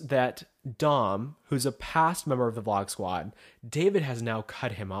claims that Dom, who's a past member of the Vlog Squad, David has now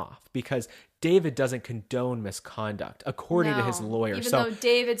cut him off because David doesn't condone misconduct, according to his lawyer. Even though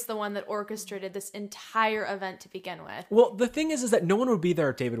David's the one that orchestrated this entire event to begin with. Well, the thing is that no one would be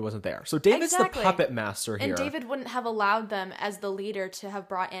there if David wasn't there. So David's the puppet master here. And David wouldn't have allowed them as the leader to have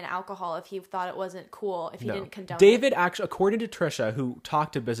brought in alcohol if he thought it wasn't cool, if he didn't condone David actually, according to Trisha, who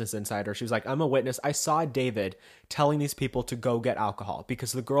talked to Business Insider, she was like, I'm a witness. I saw David telling these people to go get alcohol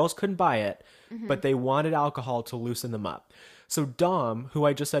because the girls couldn't buy it, but they wanted alcohol to loosen them up. So Dom, who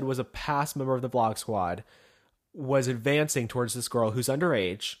I just said was a past member of the Vlog Squad, was advancing towards this girl who's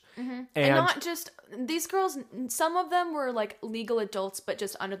underage. And not just these girls, some of them were like legal adults, but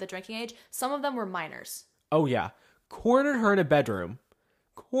just under the drinking age. Some of them were minors. Oh, yeah. Cornered her in a bedroom.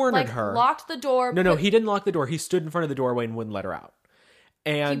 Her. Locked the door. No, he didn't lock the door. He stood in front of the doorway and wouldn't let her out.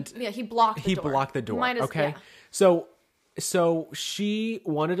 And he blocked the door. He blocked the door. Okay. Yeah. So she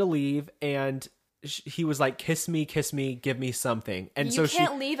wanted to leave and he was like, kiss me, give me something. And you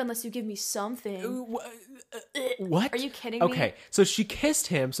can't leave unless you give me something. What? Are you kidding me? Okay, so she kissed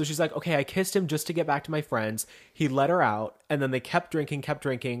him. So she's like, okay, I kissed him just to get back to my friends. He let her out, and then they kept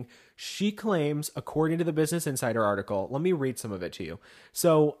drinking. She claims, according to the Business Insider article, let me read some of it to you.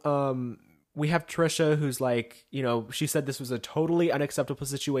 So, we have Trisha, who's like, she said this was a totally unacceptable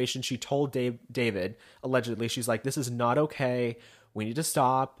situation. She told David, allegedly, she's like, this is not okay. We need to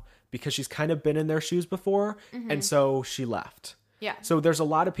stop. Because she's kind of been in their shoes before. And so she left. Yeah. So there's a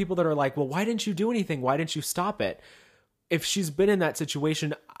lot of people that are like, well, why didn't you do anything? Why didn't you stop it? If she's been in that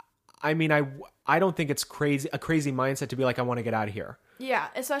situation, I mean, I don't think it's a crazy mindset to be like, I want to get out of here. Yeah,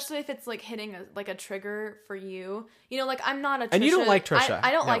 especially if it's like hitting a trigger for you. You know, like I'm not a Trisha. And you don't like Trisha.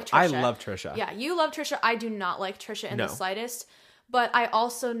 I don't like Trisha. I love Trisha. Yeah, you love Trisha. I do not like Trisha in the slightest. But I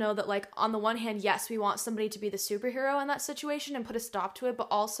also know that, like, on the one hand, yes, we want somebody to be the superhero in that situation and put a stop to it, but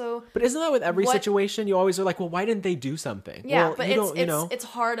also... But isn't that with every situation? You always are like, well, why didn't they do something? Yeah, well, but it's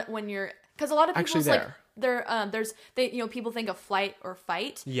hard when you're... Because a lot of people's, people think of flight or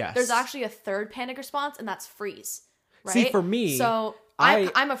fight. Yes. There's actually a third panic response, and that's freeze. Right? See, for me... So...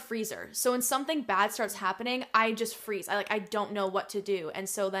 I'm a freezer. So when something bad starts happening, I just freeze. I don't know what to do. And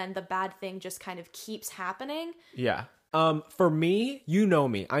so then the bad thing just kind of keeps happening. Yeah. For me, you know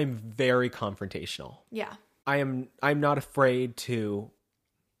me, I'm very confrontational. Yeah. I'm not afraid to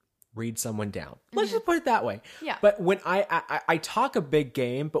read someone down. Let's just put it that way. Yeah. But when I talk a big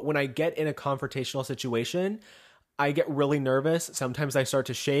game, but when I get in a confrontational situation, I get really nervous. Sometimes I start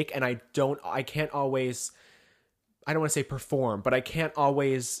to shake and I can't always, I don't want to say perform, but I can't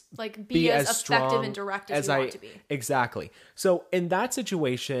always like be as effective and direct as you want to be. Exactly. So in that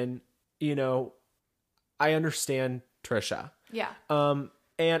situation, I understand Trisha. Yeah.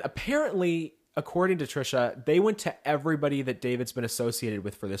 And apparently, according to Trisha, they went to everybody that David's been associated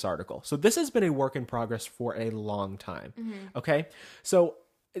with for this article. So this has been a work in progress for a long time. Mm-hmm. Okay. So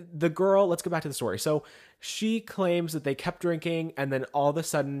the girl, let's go back to the story. So she claims that they kept drinking and then all of a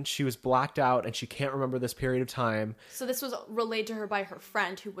sudden she was blacked out and she can't remember this period of time. So this was relayed to her by her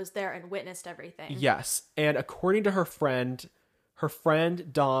friend who was there and witnessed everything. Yes. And according to her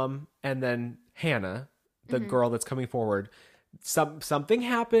friend Dom, and then Hannah, the girl that's coming forward, something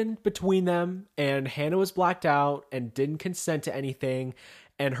happened between them and Hannah was blacked out and didn't consent to anything.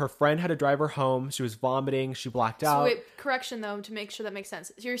 And her friend had to drive her home. She was vomiting. She blacked out. So wait, correction though, to make sure that makes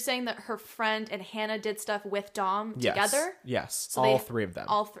sense. So you're saying that her friend and Hannah did stuff with Dom together? Yes. So all three of them.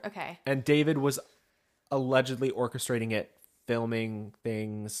 Okay. And David was allegedly orchestrating it, filming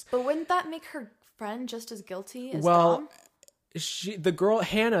things. But wouldn't that make her friend just as guilty as Dom? The girl,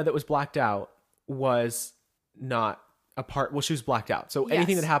 Hannah, that was blacked out was not a part. Well, she was blacked out. So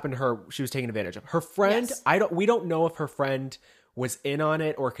anything that happened to her, she was taken advantage of. Her friend, we don't know if her friend was in on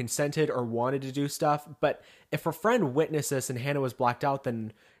it or consented or wanted to do stuff. But if her friend witnessed this and Hannah was blacked out,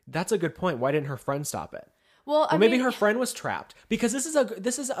 then that's a good point. Why didn't her friend stop it? Well, maybe her friend was trapped because this is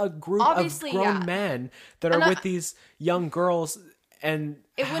a group of grown men that are with these young girls. And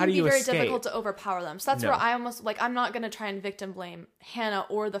it how do you wouldn't be very escape? difficult to overpower them. So that's where I almost I'm not going to try and victim blame Hannah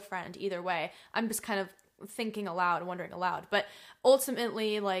or the friend either way. I'm just kind of thinking aloud, wondering aloud. But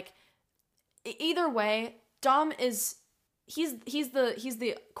ultimately, either way, Dom is he's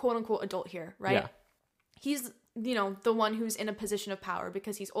the quote unquote adult here, right? Yeah. He's the one who's in a position of power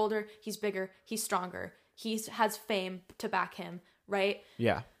because he's older, he's bigger, he's stronger, he has fame to back him, right?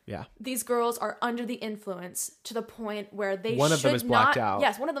 Yeah. Yeah. These girls are under the influence to the point where they one of them is blacked out.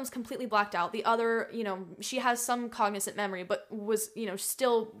 Yes, one of them's completely blacked out. The other, she has some cognizant memory, but was,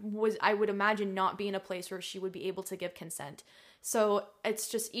 still was, I would imagine, not be in a place where she would be able to give consent. So it's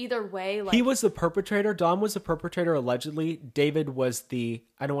just either way. He was the perpetrator. Dom was the perpetrator, allegedly. David was the,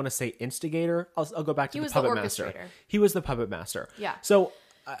 I don't want to say instigator. I'll go back to the puppet master. He was the puppet master. Yeah. So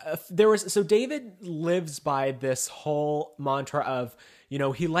David lives by this whole mantra of,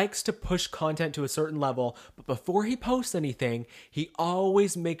 he likes to push content to a certain level, but before he posts anything, he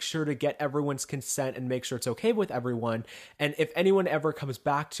always makes sure to get everyone's consent and make sure it's okay with everyone. And if anyone ever comes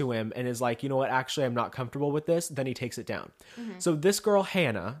back to him and is like, you know what, actually, I'm not comfortable with this, then he takes it down. Mm-hmm. So this girl,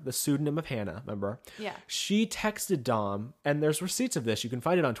 Hannah, the pseudonym of Hannah, remember? Yeah. She texted Dom, and there's receipts of this. You can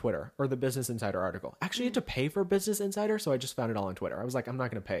find it on Twitter or the Business Insider article. Actually, you had to pay for Business Insider, so I just found it all on Twitter. I was like, I'm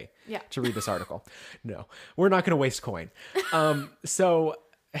not going to pay to read this article. No, we're not going to waste coin. So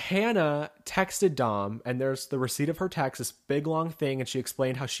Hannah texted Dom, and there's the receipt of her text, this big long thing, and she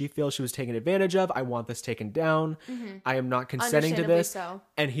explained how she feels she was taken advantage of. I want this taken down. Mm-hmm. I am not consenting to this. So.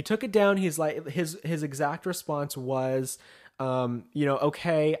 And he took it down. He's like, his exact response was,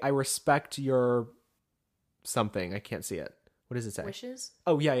 okay, I respect your something. I can't see it. What does it say? Wishes?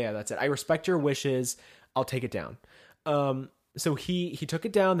 Oh, yeah, that's it. I respect your wishes. I'll take it down. So he took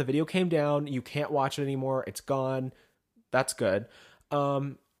it down. The video came down. You can't watch it anymore. It's gone. That's good.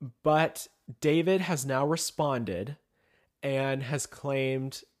 But David has now responded and has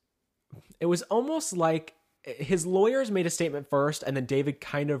claimed it was almost like his lawyers made a statement first and then David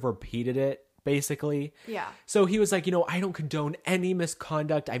kind of repeated it, basically. Yeah. So he was like, I don't condone any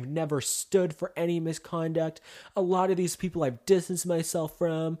misconduct. I've never stood for any misconduct. A lot of these people I've distanced myself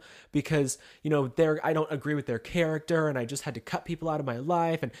from because, I don't agree with their character and I just had to cut people out of my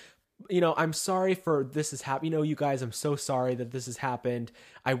life. And I'm sorry for this has happened. You guys, I'm so sorry that this has happened.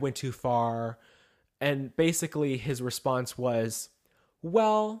 I went too far. And basically his response was,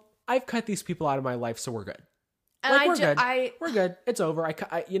 well, I've cut these people out of my life, so we're good. And like, we're good. It's over.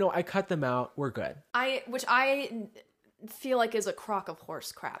 I cut them out. We're good. Which I feel like is a crock of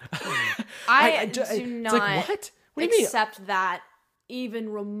horse crap. I do not like, what? What do you accept that even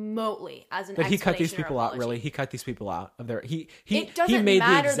remotely as an But he cut these explanation or people out, apology. really. He cut these people out of their. It doesn't made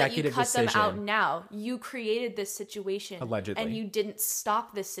matter the that you executive cut decision. them out now. You created this situation. Allegedly. And you didn't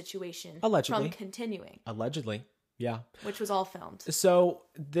stop this situation Allegedly. from continuing. Allegedly. Yeah. Which was all filmed. So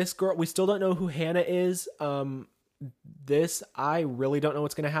this girl, we still don't know who Hannah is. I really don't know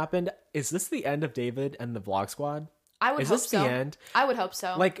what's going to happen. Is this the end of David and the Vlog Squad? I would Is hope this so. the end? I would hope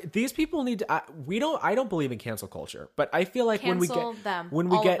so. Like, these people need to. I don't believe in cancel culture, but I feel like when we get All of them.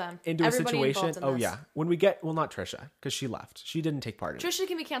 into Everybody a situation, involved in this. when we get not Trisha, because she left, she didn't take part in it. Trisha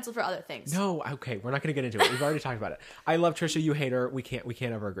can be canceled for other things. No, okay, we're not going to get into it. We've already talked about it. I love Trisha. You hate her. We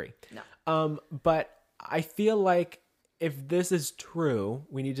can't ever agree. No. But I feel like if this is true,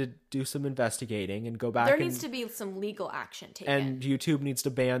 we need to do some investigating and go back. There needs to be some legal action taken. And YouTube needs to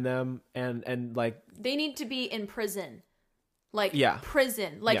ban them and like they need to be in prison. Like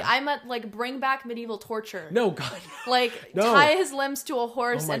prison. Like I'm at bring back medieval torture. No, God. Like No. tie his limbs to a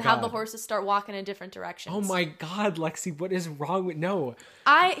horse Oh and my have the God. horses start walking in different directions. Oh my God, Lexi, what is wrong with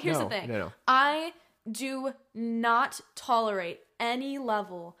Here's the thing. No. I do not tolerate any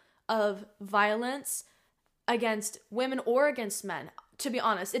level of violence against women or against men. To be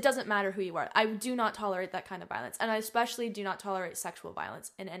honest, it doesn't matter who you are. I do not tolerate that kind of violence. And I especially do not tolerate sexual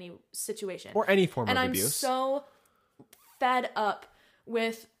violence in any situation. Or any form of I'm abuse. So fed up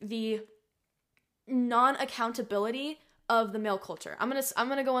with the non-accountability of the male culture. I'm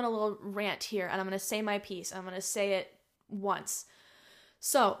gonna go on a little rant here, and I'm gonna say my piece. I'm gonna say it once.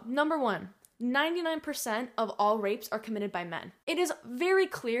 So, number one, 99% of all rapes are committed by men. It is very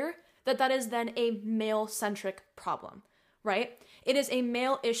clear that is then a male-centric problem, right? It is a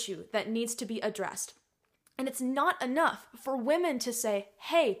male issue that needs to be addressed. And it's not enough for women to say,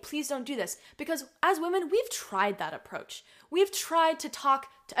 hey, please don't do this. Because as women, we've tried that approach. We've tried to talk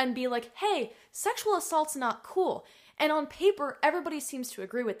and be like, hey, sexual assault's not cool. And on paper, everybody seems to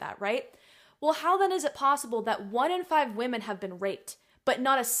agree with that, right? Well, how then is it possible that 1 in 5 women have been raped, but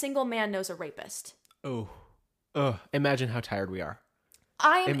not a single man knows a rapist? Oh, imagine how tired we are.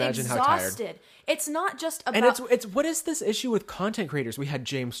 I am Imagine exhausted. how tired. It's not just about... And it's what is this issue with content creators? We had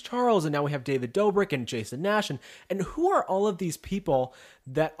James Charles, and now we have David Dobrik and Jason Nash, and who are all of these people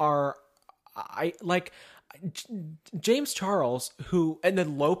that are, James Charles, and the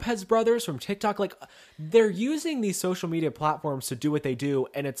Lopez brothers from TikTok, like, they're using these social media platforms to do what they do,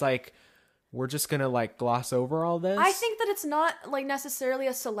 and it's like, we're just gonna gloss over all this? I think that it's not necessarily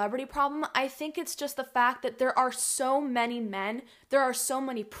a celebrity problem. I think it's just the fact that there are so many men. There are so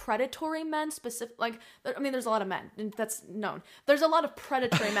many predatory men there's a lot of men, and that's known. There's a lot of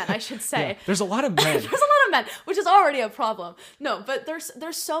predatory men, I should say. Yeah, there's a lot of men. There's a lot of men, which is already a problem. No, but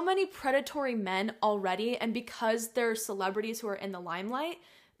there's so many predatory men already, and because they're celebrities who are in the limelight,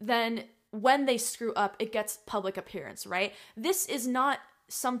 then when they screw up, it gets public appearance, right? This is not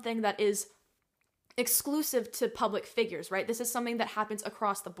something that is exclusive to public figures, right? This is something that happens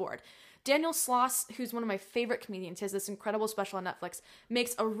across the board. Daniel Sloss, who's one of my favorite comedians, he has this incredible special on Netflix,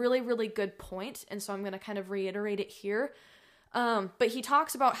 makes a really, really good point, and so I'm going to kind of reiterate it here. But he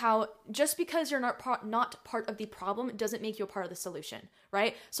talks about how just because you're not part of the problem, it doesn't make you a part of the solution,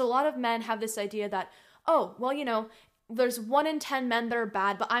 right? So a lot of men have this idea that, oh, well, there's 1 in 10 men that are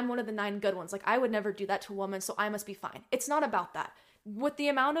bad, but I'm one of the 9 good ones. Like, I would never do that to a woman, so I must be fine. It's not about that. With the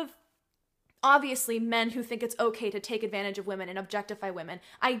amount of obviously men who think it's okay to take advantage of women and objectify women,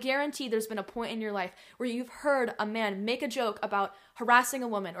 I guarantee there's been a point in your life where you've heard a man make a joke about harassing a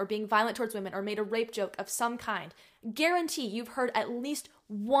woman or being violent towards women or made a rape joke of some kind. Guarantee you've heard at least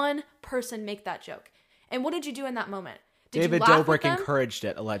one person make that joke. And what did you do in that moment? David Dobrik encouraged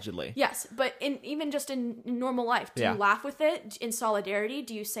it, allegedly. Yes, but even just in normal life, do you laugh with it in solidarity?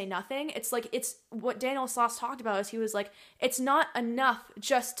 Do you say nothing? It's what Daniel Sloss talked about is he was like, it's not enough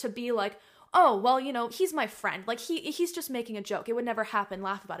just to be like, oh, well, he's my friend. Like, he's just making a joke. It would never happen.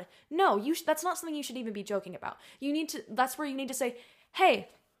 Laugh about it. No, that's not something you should even be joking about. That's where you need to say, hey,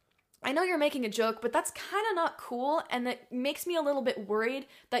 I know you're making a joke, but that's kind of not cool, and that makes me a little bit worried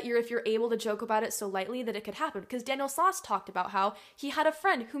that if you're able to joke about it so lightly that it could happen. Because Daniel Sloss talked about how he had a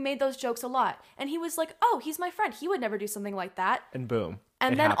friend who made those jokes a lot, and he was like, oh, he's my friend. He would never do something like that. And boom.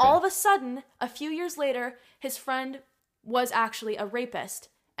 And then all of a sudden, a few years later, his friend was actually a rapist.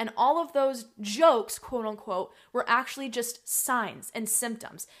 And all of those jokes, quote unquote, were actually just signs and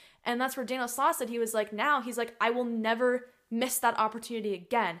symptoms. And that's where Daniel Sloss said he was like, now he's like, I will never miss that opportunity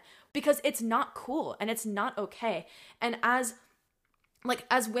again because it's not cool and it's not okay. And as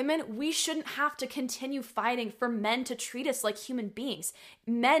women, we shouldn't have to continue fighting for men to treat us like human beings.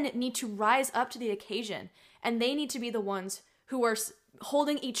 Men need to rise up to the occasion, and they need to be the ones who are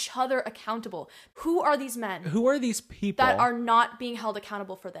holding each other accountable. Who are these men? Who are these people that are not being held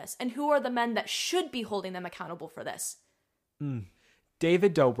accountable for this? And who are the men that should be holding them accountable for this?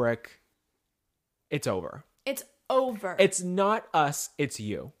 David Dobrik, it's over. It's over. It's not us, it's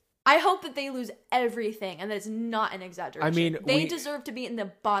you. I hope that they lose everything and that it's not an exaggeration. I mean, they deserve to be in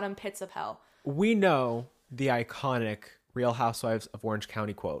the bottom pits of hell. We know the iconic Real Housewives of Orange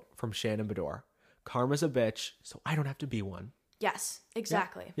County quote from Shannon Bedore. Karma's a bitch, so I don't have to be one. Yes,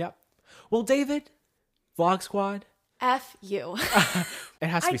 exactly. Yep. Well, David, Vlog Squad. F you. It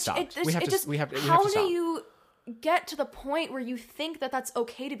has to be stopped. We have to stop. How do you get to the point where you think that that's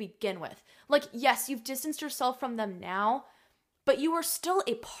okay to begin with? Like, yes, you've distanced yourself from them now, but you were still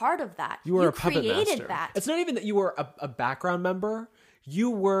a part of that. You were a puppet created master. That. It's not even that you were a background member. You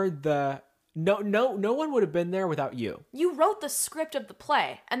were the... No one would have been there without you. You wrote the script of the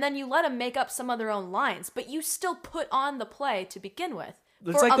play, and then you let them make up some of their own lines, but you still put on the play to begin with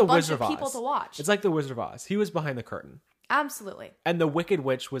for a bunch of people to watch. It's like the Wizard of Oz. He was behind the curtain. Absolutely. And the Wicked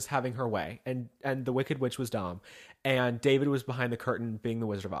Witch was having her way, and the Wicked Witch was Dom, and David was behind the curtain being the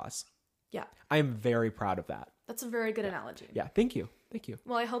Wizard of Oz. Yeah. I am very proud of that. That's a very good analogy. Yeah, thank you.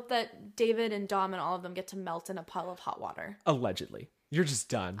 Well, I hope that David and Dom and all of them get to melt in a pile of hot water. Allegedly. You're just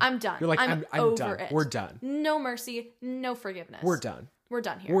done. I'm done. You're like, I'm over done. it. We're done. No mercy, no forgiveness. We're done. We're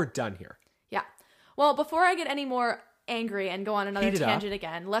done here. We're done here. Yeah. Well, before I get any more angry and go on another Heat it tangent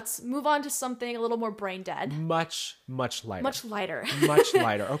again, let's move on to something a little more brain dead. Much lighter. Much lighter. Much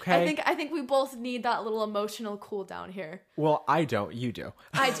lighter, okay? I think we both need that little emotional cool down here. Well, I don't. You do.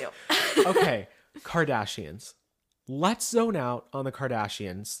 I do. Okay. Kardashians. Let's zone out on the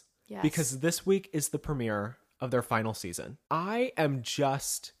Kardashians. Yes. Because this week is the premiere of their final season. I am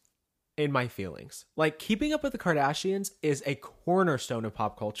just in my feelings. Like, Keeping Up with the Kardashians is a cornerstone of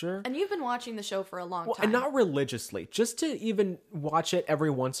pop culture. And you've been watching the show for a long time. And not religiously. Just to even watch it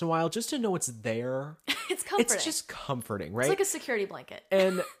every once in a while, just to know it's there. It's comforting. It's just comforting, right? It's like a security blanket.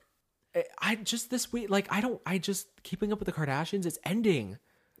 And I just this week, like, Keeping Up with the Kardashians, it's ending.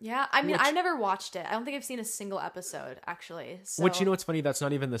 Yeah, I mean, I never watched it. I don't think I've seen a single episode, actually. So. Which, you know what's funny? That's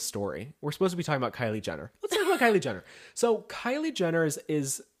not even the story. We're supposed to be talking about Kylie Jenner. Let's talk about Kylie Jenner. So Kylie Jenner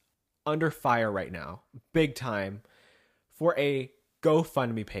is under fire right now, big time, for a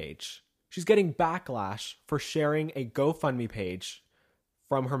GoFundMe page. She's getting backlash for sharing a GoFundMe page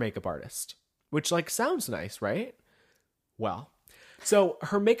from her makeup artist, which, like, sounds nice, right? Well, so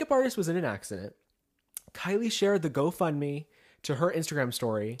her makeup artist was in an accident. Kylie shared the GoFundMe to her Instagram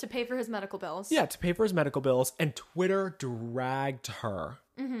story. To pay for his medical bills. Yeah, to pay for his medical bills. And Twitter dragged her.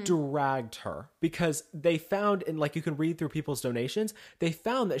 Dragged her. Because they found, and like you can read through people's donations, they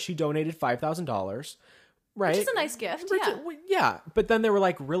found that she donated $5,000. Right? Which is a nice gift, yeah. Yeah, but then they were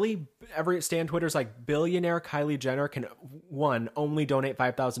like, really? Stan Twitter's like, billionaire Kylie Jenner can, one, only donate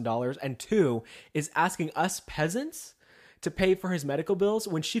 $5,000, and two, is asking us peasants to pay for his medical bills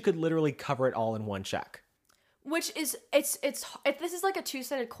when she could literally cover it all in one check. Which is, this is like a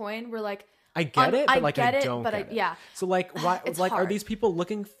two-sided coin where, like, I get it, but like I don't get it. Yeah. So like, why? It's like, hard. Are these people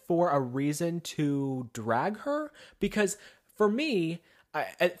looking for a reason to drag her? Because for me,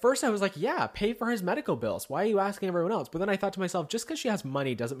 at first I was like, yeah, pay for his medical bills. Why are you asking everyone else? But then I thought to myself, just because she has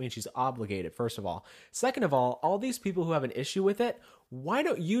money doesn't mean she's obligated. First of all, these people who have an issue with it, why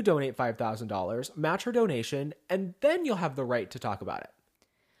don't you donate $5,000, match her donation, and then you'll have the right to talk about it?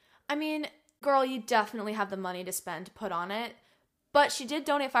 I mean, girl, you definitely have the money to spend to put on it. But she did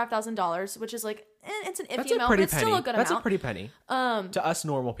donate $5,000, which is like, it's an iffy amount, but it's still a good amount. That's a pretty penny to us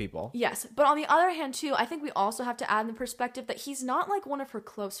normal people. Yes. But on the other hand, too, I think we also have to add in the perspective that he's not like one of her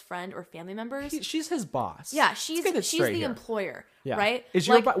close friend or family members. She's his boss. Yeah, she's the employer, right?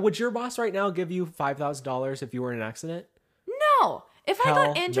 Would your boss right now give you $5,000 if you were in an accident? No. If I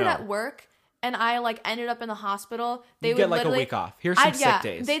got injured at work and I like ended up in the hospital, they would get like a week off. Here's some sick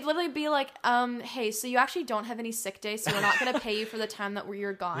days. They'd literally be like, hey, so you actually don't have any sick days, so we're not going to pay you for the time that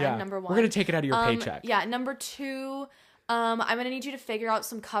you're gone, number one. We're going to take it out of your paycheck. Yeah, number two, I'm going to need you to figure out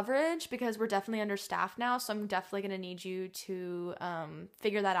some coverage because we're definitely understaffed now, so I'm definitely going to need you to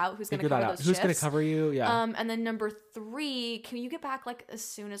figure that out. Who's going to cover those shifts? Who's going to cover you? Yeah. And then number three, can you get back like as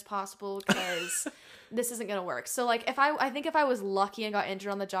soon as possible because this isn't going to work. So like I think if I was lucky and got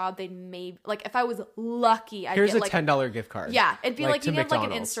injured on the job, they'd maybe like if I was lucky, I'd get like $10 gift card. Yeah, it'd be like you get like an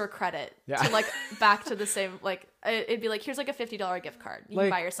McDonald's. in-store credit to like back to the same like it'd be like, here's like a $50 gift card. You can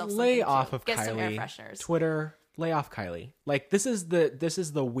buy yourself something. Lay off of Get Kylie. some air fresheners. Twitter, lay off Kylie. Like, this is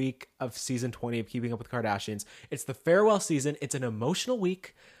the week of season 20 of Keeping Up with the Kardashians. It's the farewell season. It's an emotional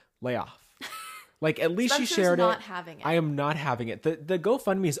week. Lay off. Like, at least she shared it. Not having it. I am not having it. The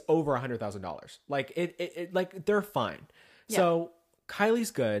GoFundMe is over $100,000. Like, it like, they're fine. Yeah. So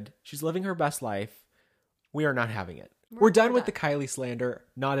Kylie's good. She's living her best life. We are not having it. We're done with the Kylie slander.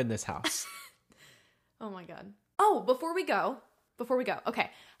 Not in this house. Oh my God. Oh, before we go.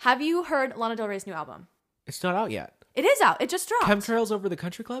 Okay. Have you heard Lana Del Rey's new album? It's not out yet. It is out. It just dropped. Chemtrails Over the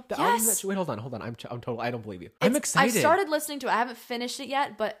Country Club? The album that wait, hold on. I'm total. I don't believe you. I'm excited. I started listening to it. I haven't finished it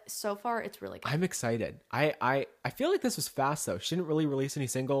yet, but so far it's really good. I'm excited. I feel like this was fast though. She didn't really release any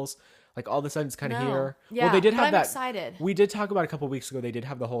singles. Like, all of a sudden it's kind of here. Yeah, well, they did have I'm that. excited. We did talk about a couple weeks ago. They did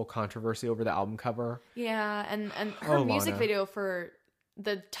have the whole controversy over the album cover. Yeah, and her music video for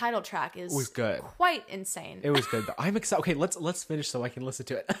the title track was good. Quite insane. It was good though. I'm excited. Okay, let's finish so I can listen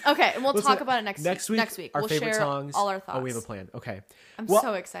to it. Okay, and we'll talk about it next week. Next week, our we'll favorite share songs. all our thoughts. Oh, we have a plan. Okay, I'm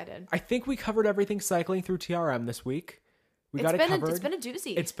so excited. I think we covered everything cycling through TRM this week. We got it covered. It's been a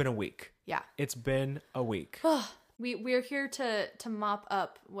doozy. It's been a week. Yeah, it's been a week. We're here to mop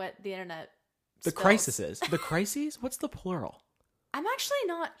up what the internet. The crises. The crises? What's the plural? I'm actually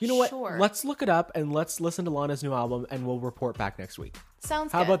not sure. You know what? Let's look it up and let's listen to Lana's new album and we'll report back next week.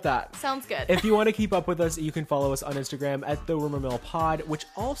 Sounds good. How about that? Sounds good. If you want to keep up with us, you can follow us on Instagram at The Rumor Mill Pod, which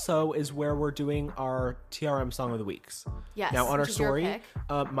also is where we're doing our TRM Song of the Weeks. Yes. Now, on our story,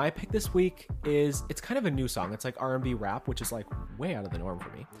 my pick this week it's kind of a new song. It's like R&B rap, which is like way out of the norm for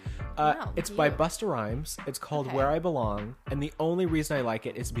me. It's by Busta Rhymes. It's called Where I Belong. And the only reason I like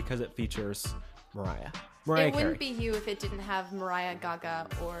it is because it features Mariah It Carey. wouldn't be you if it didn't have Mariah Gaga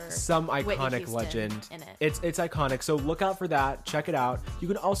or some Whitney iconic Houston legend in it. It's iconic, so look out for that. Check it out. You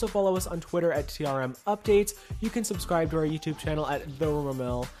can also follow us on Twitter at TRM Updates. You can subscribe to our YouTube channel at The Rumor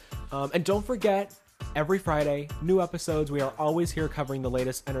Mill. And don't forget, every Friday, new episodes. We are always here covering the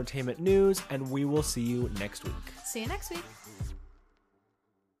latest entertainment news, and we will see you next week. See you next week.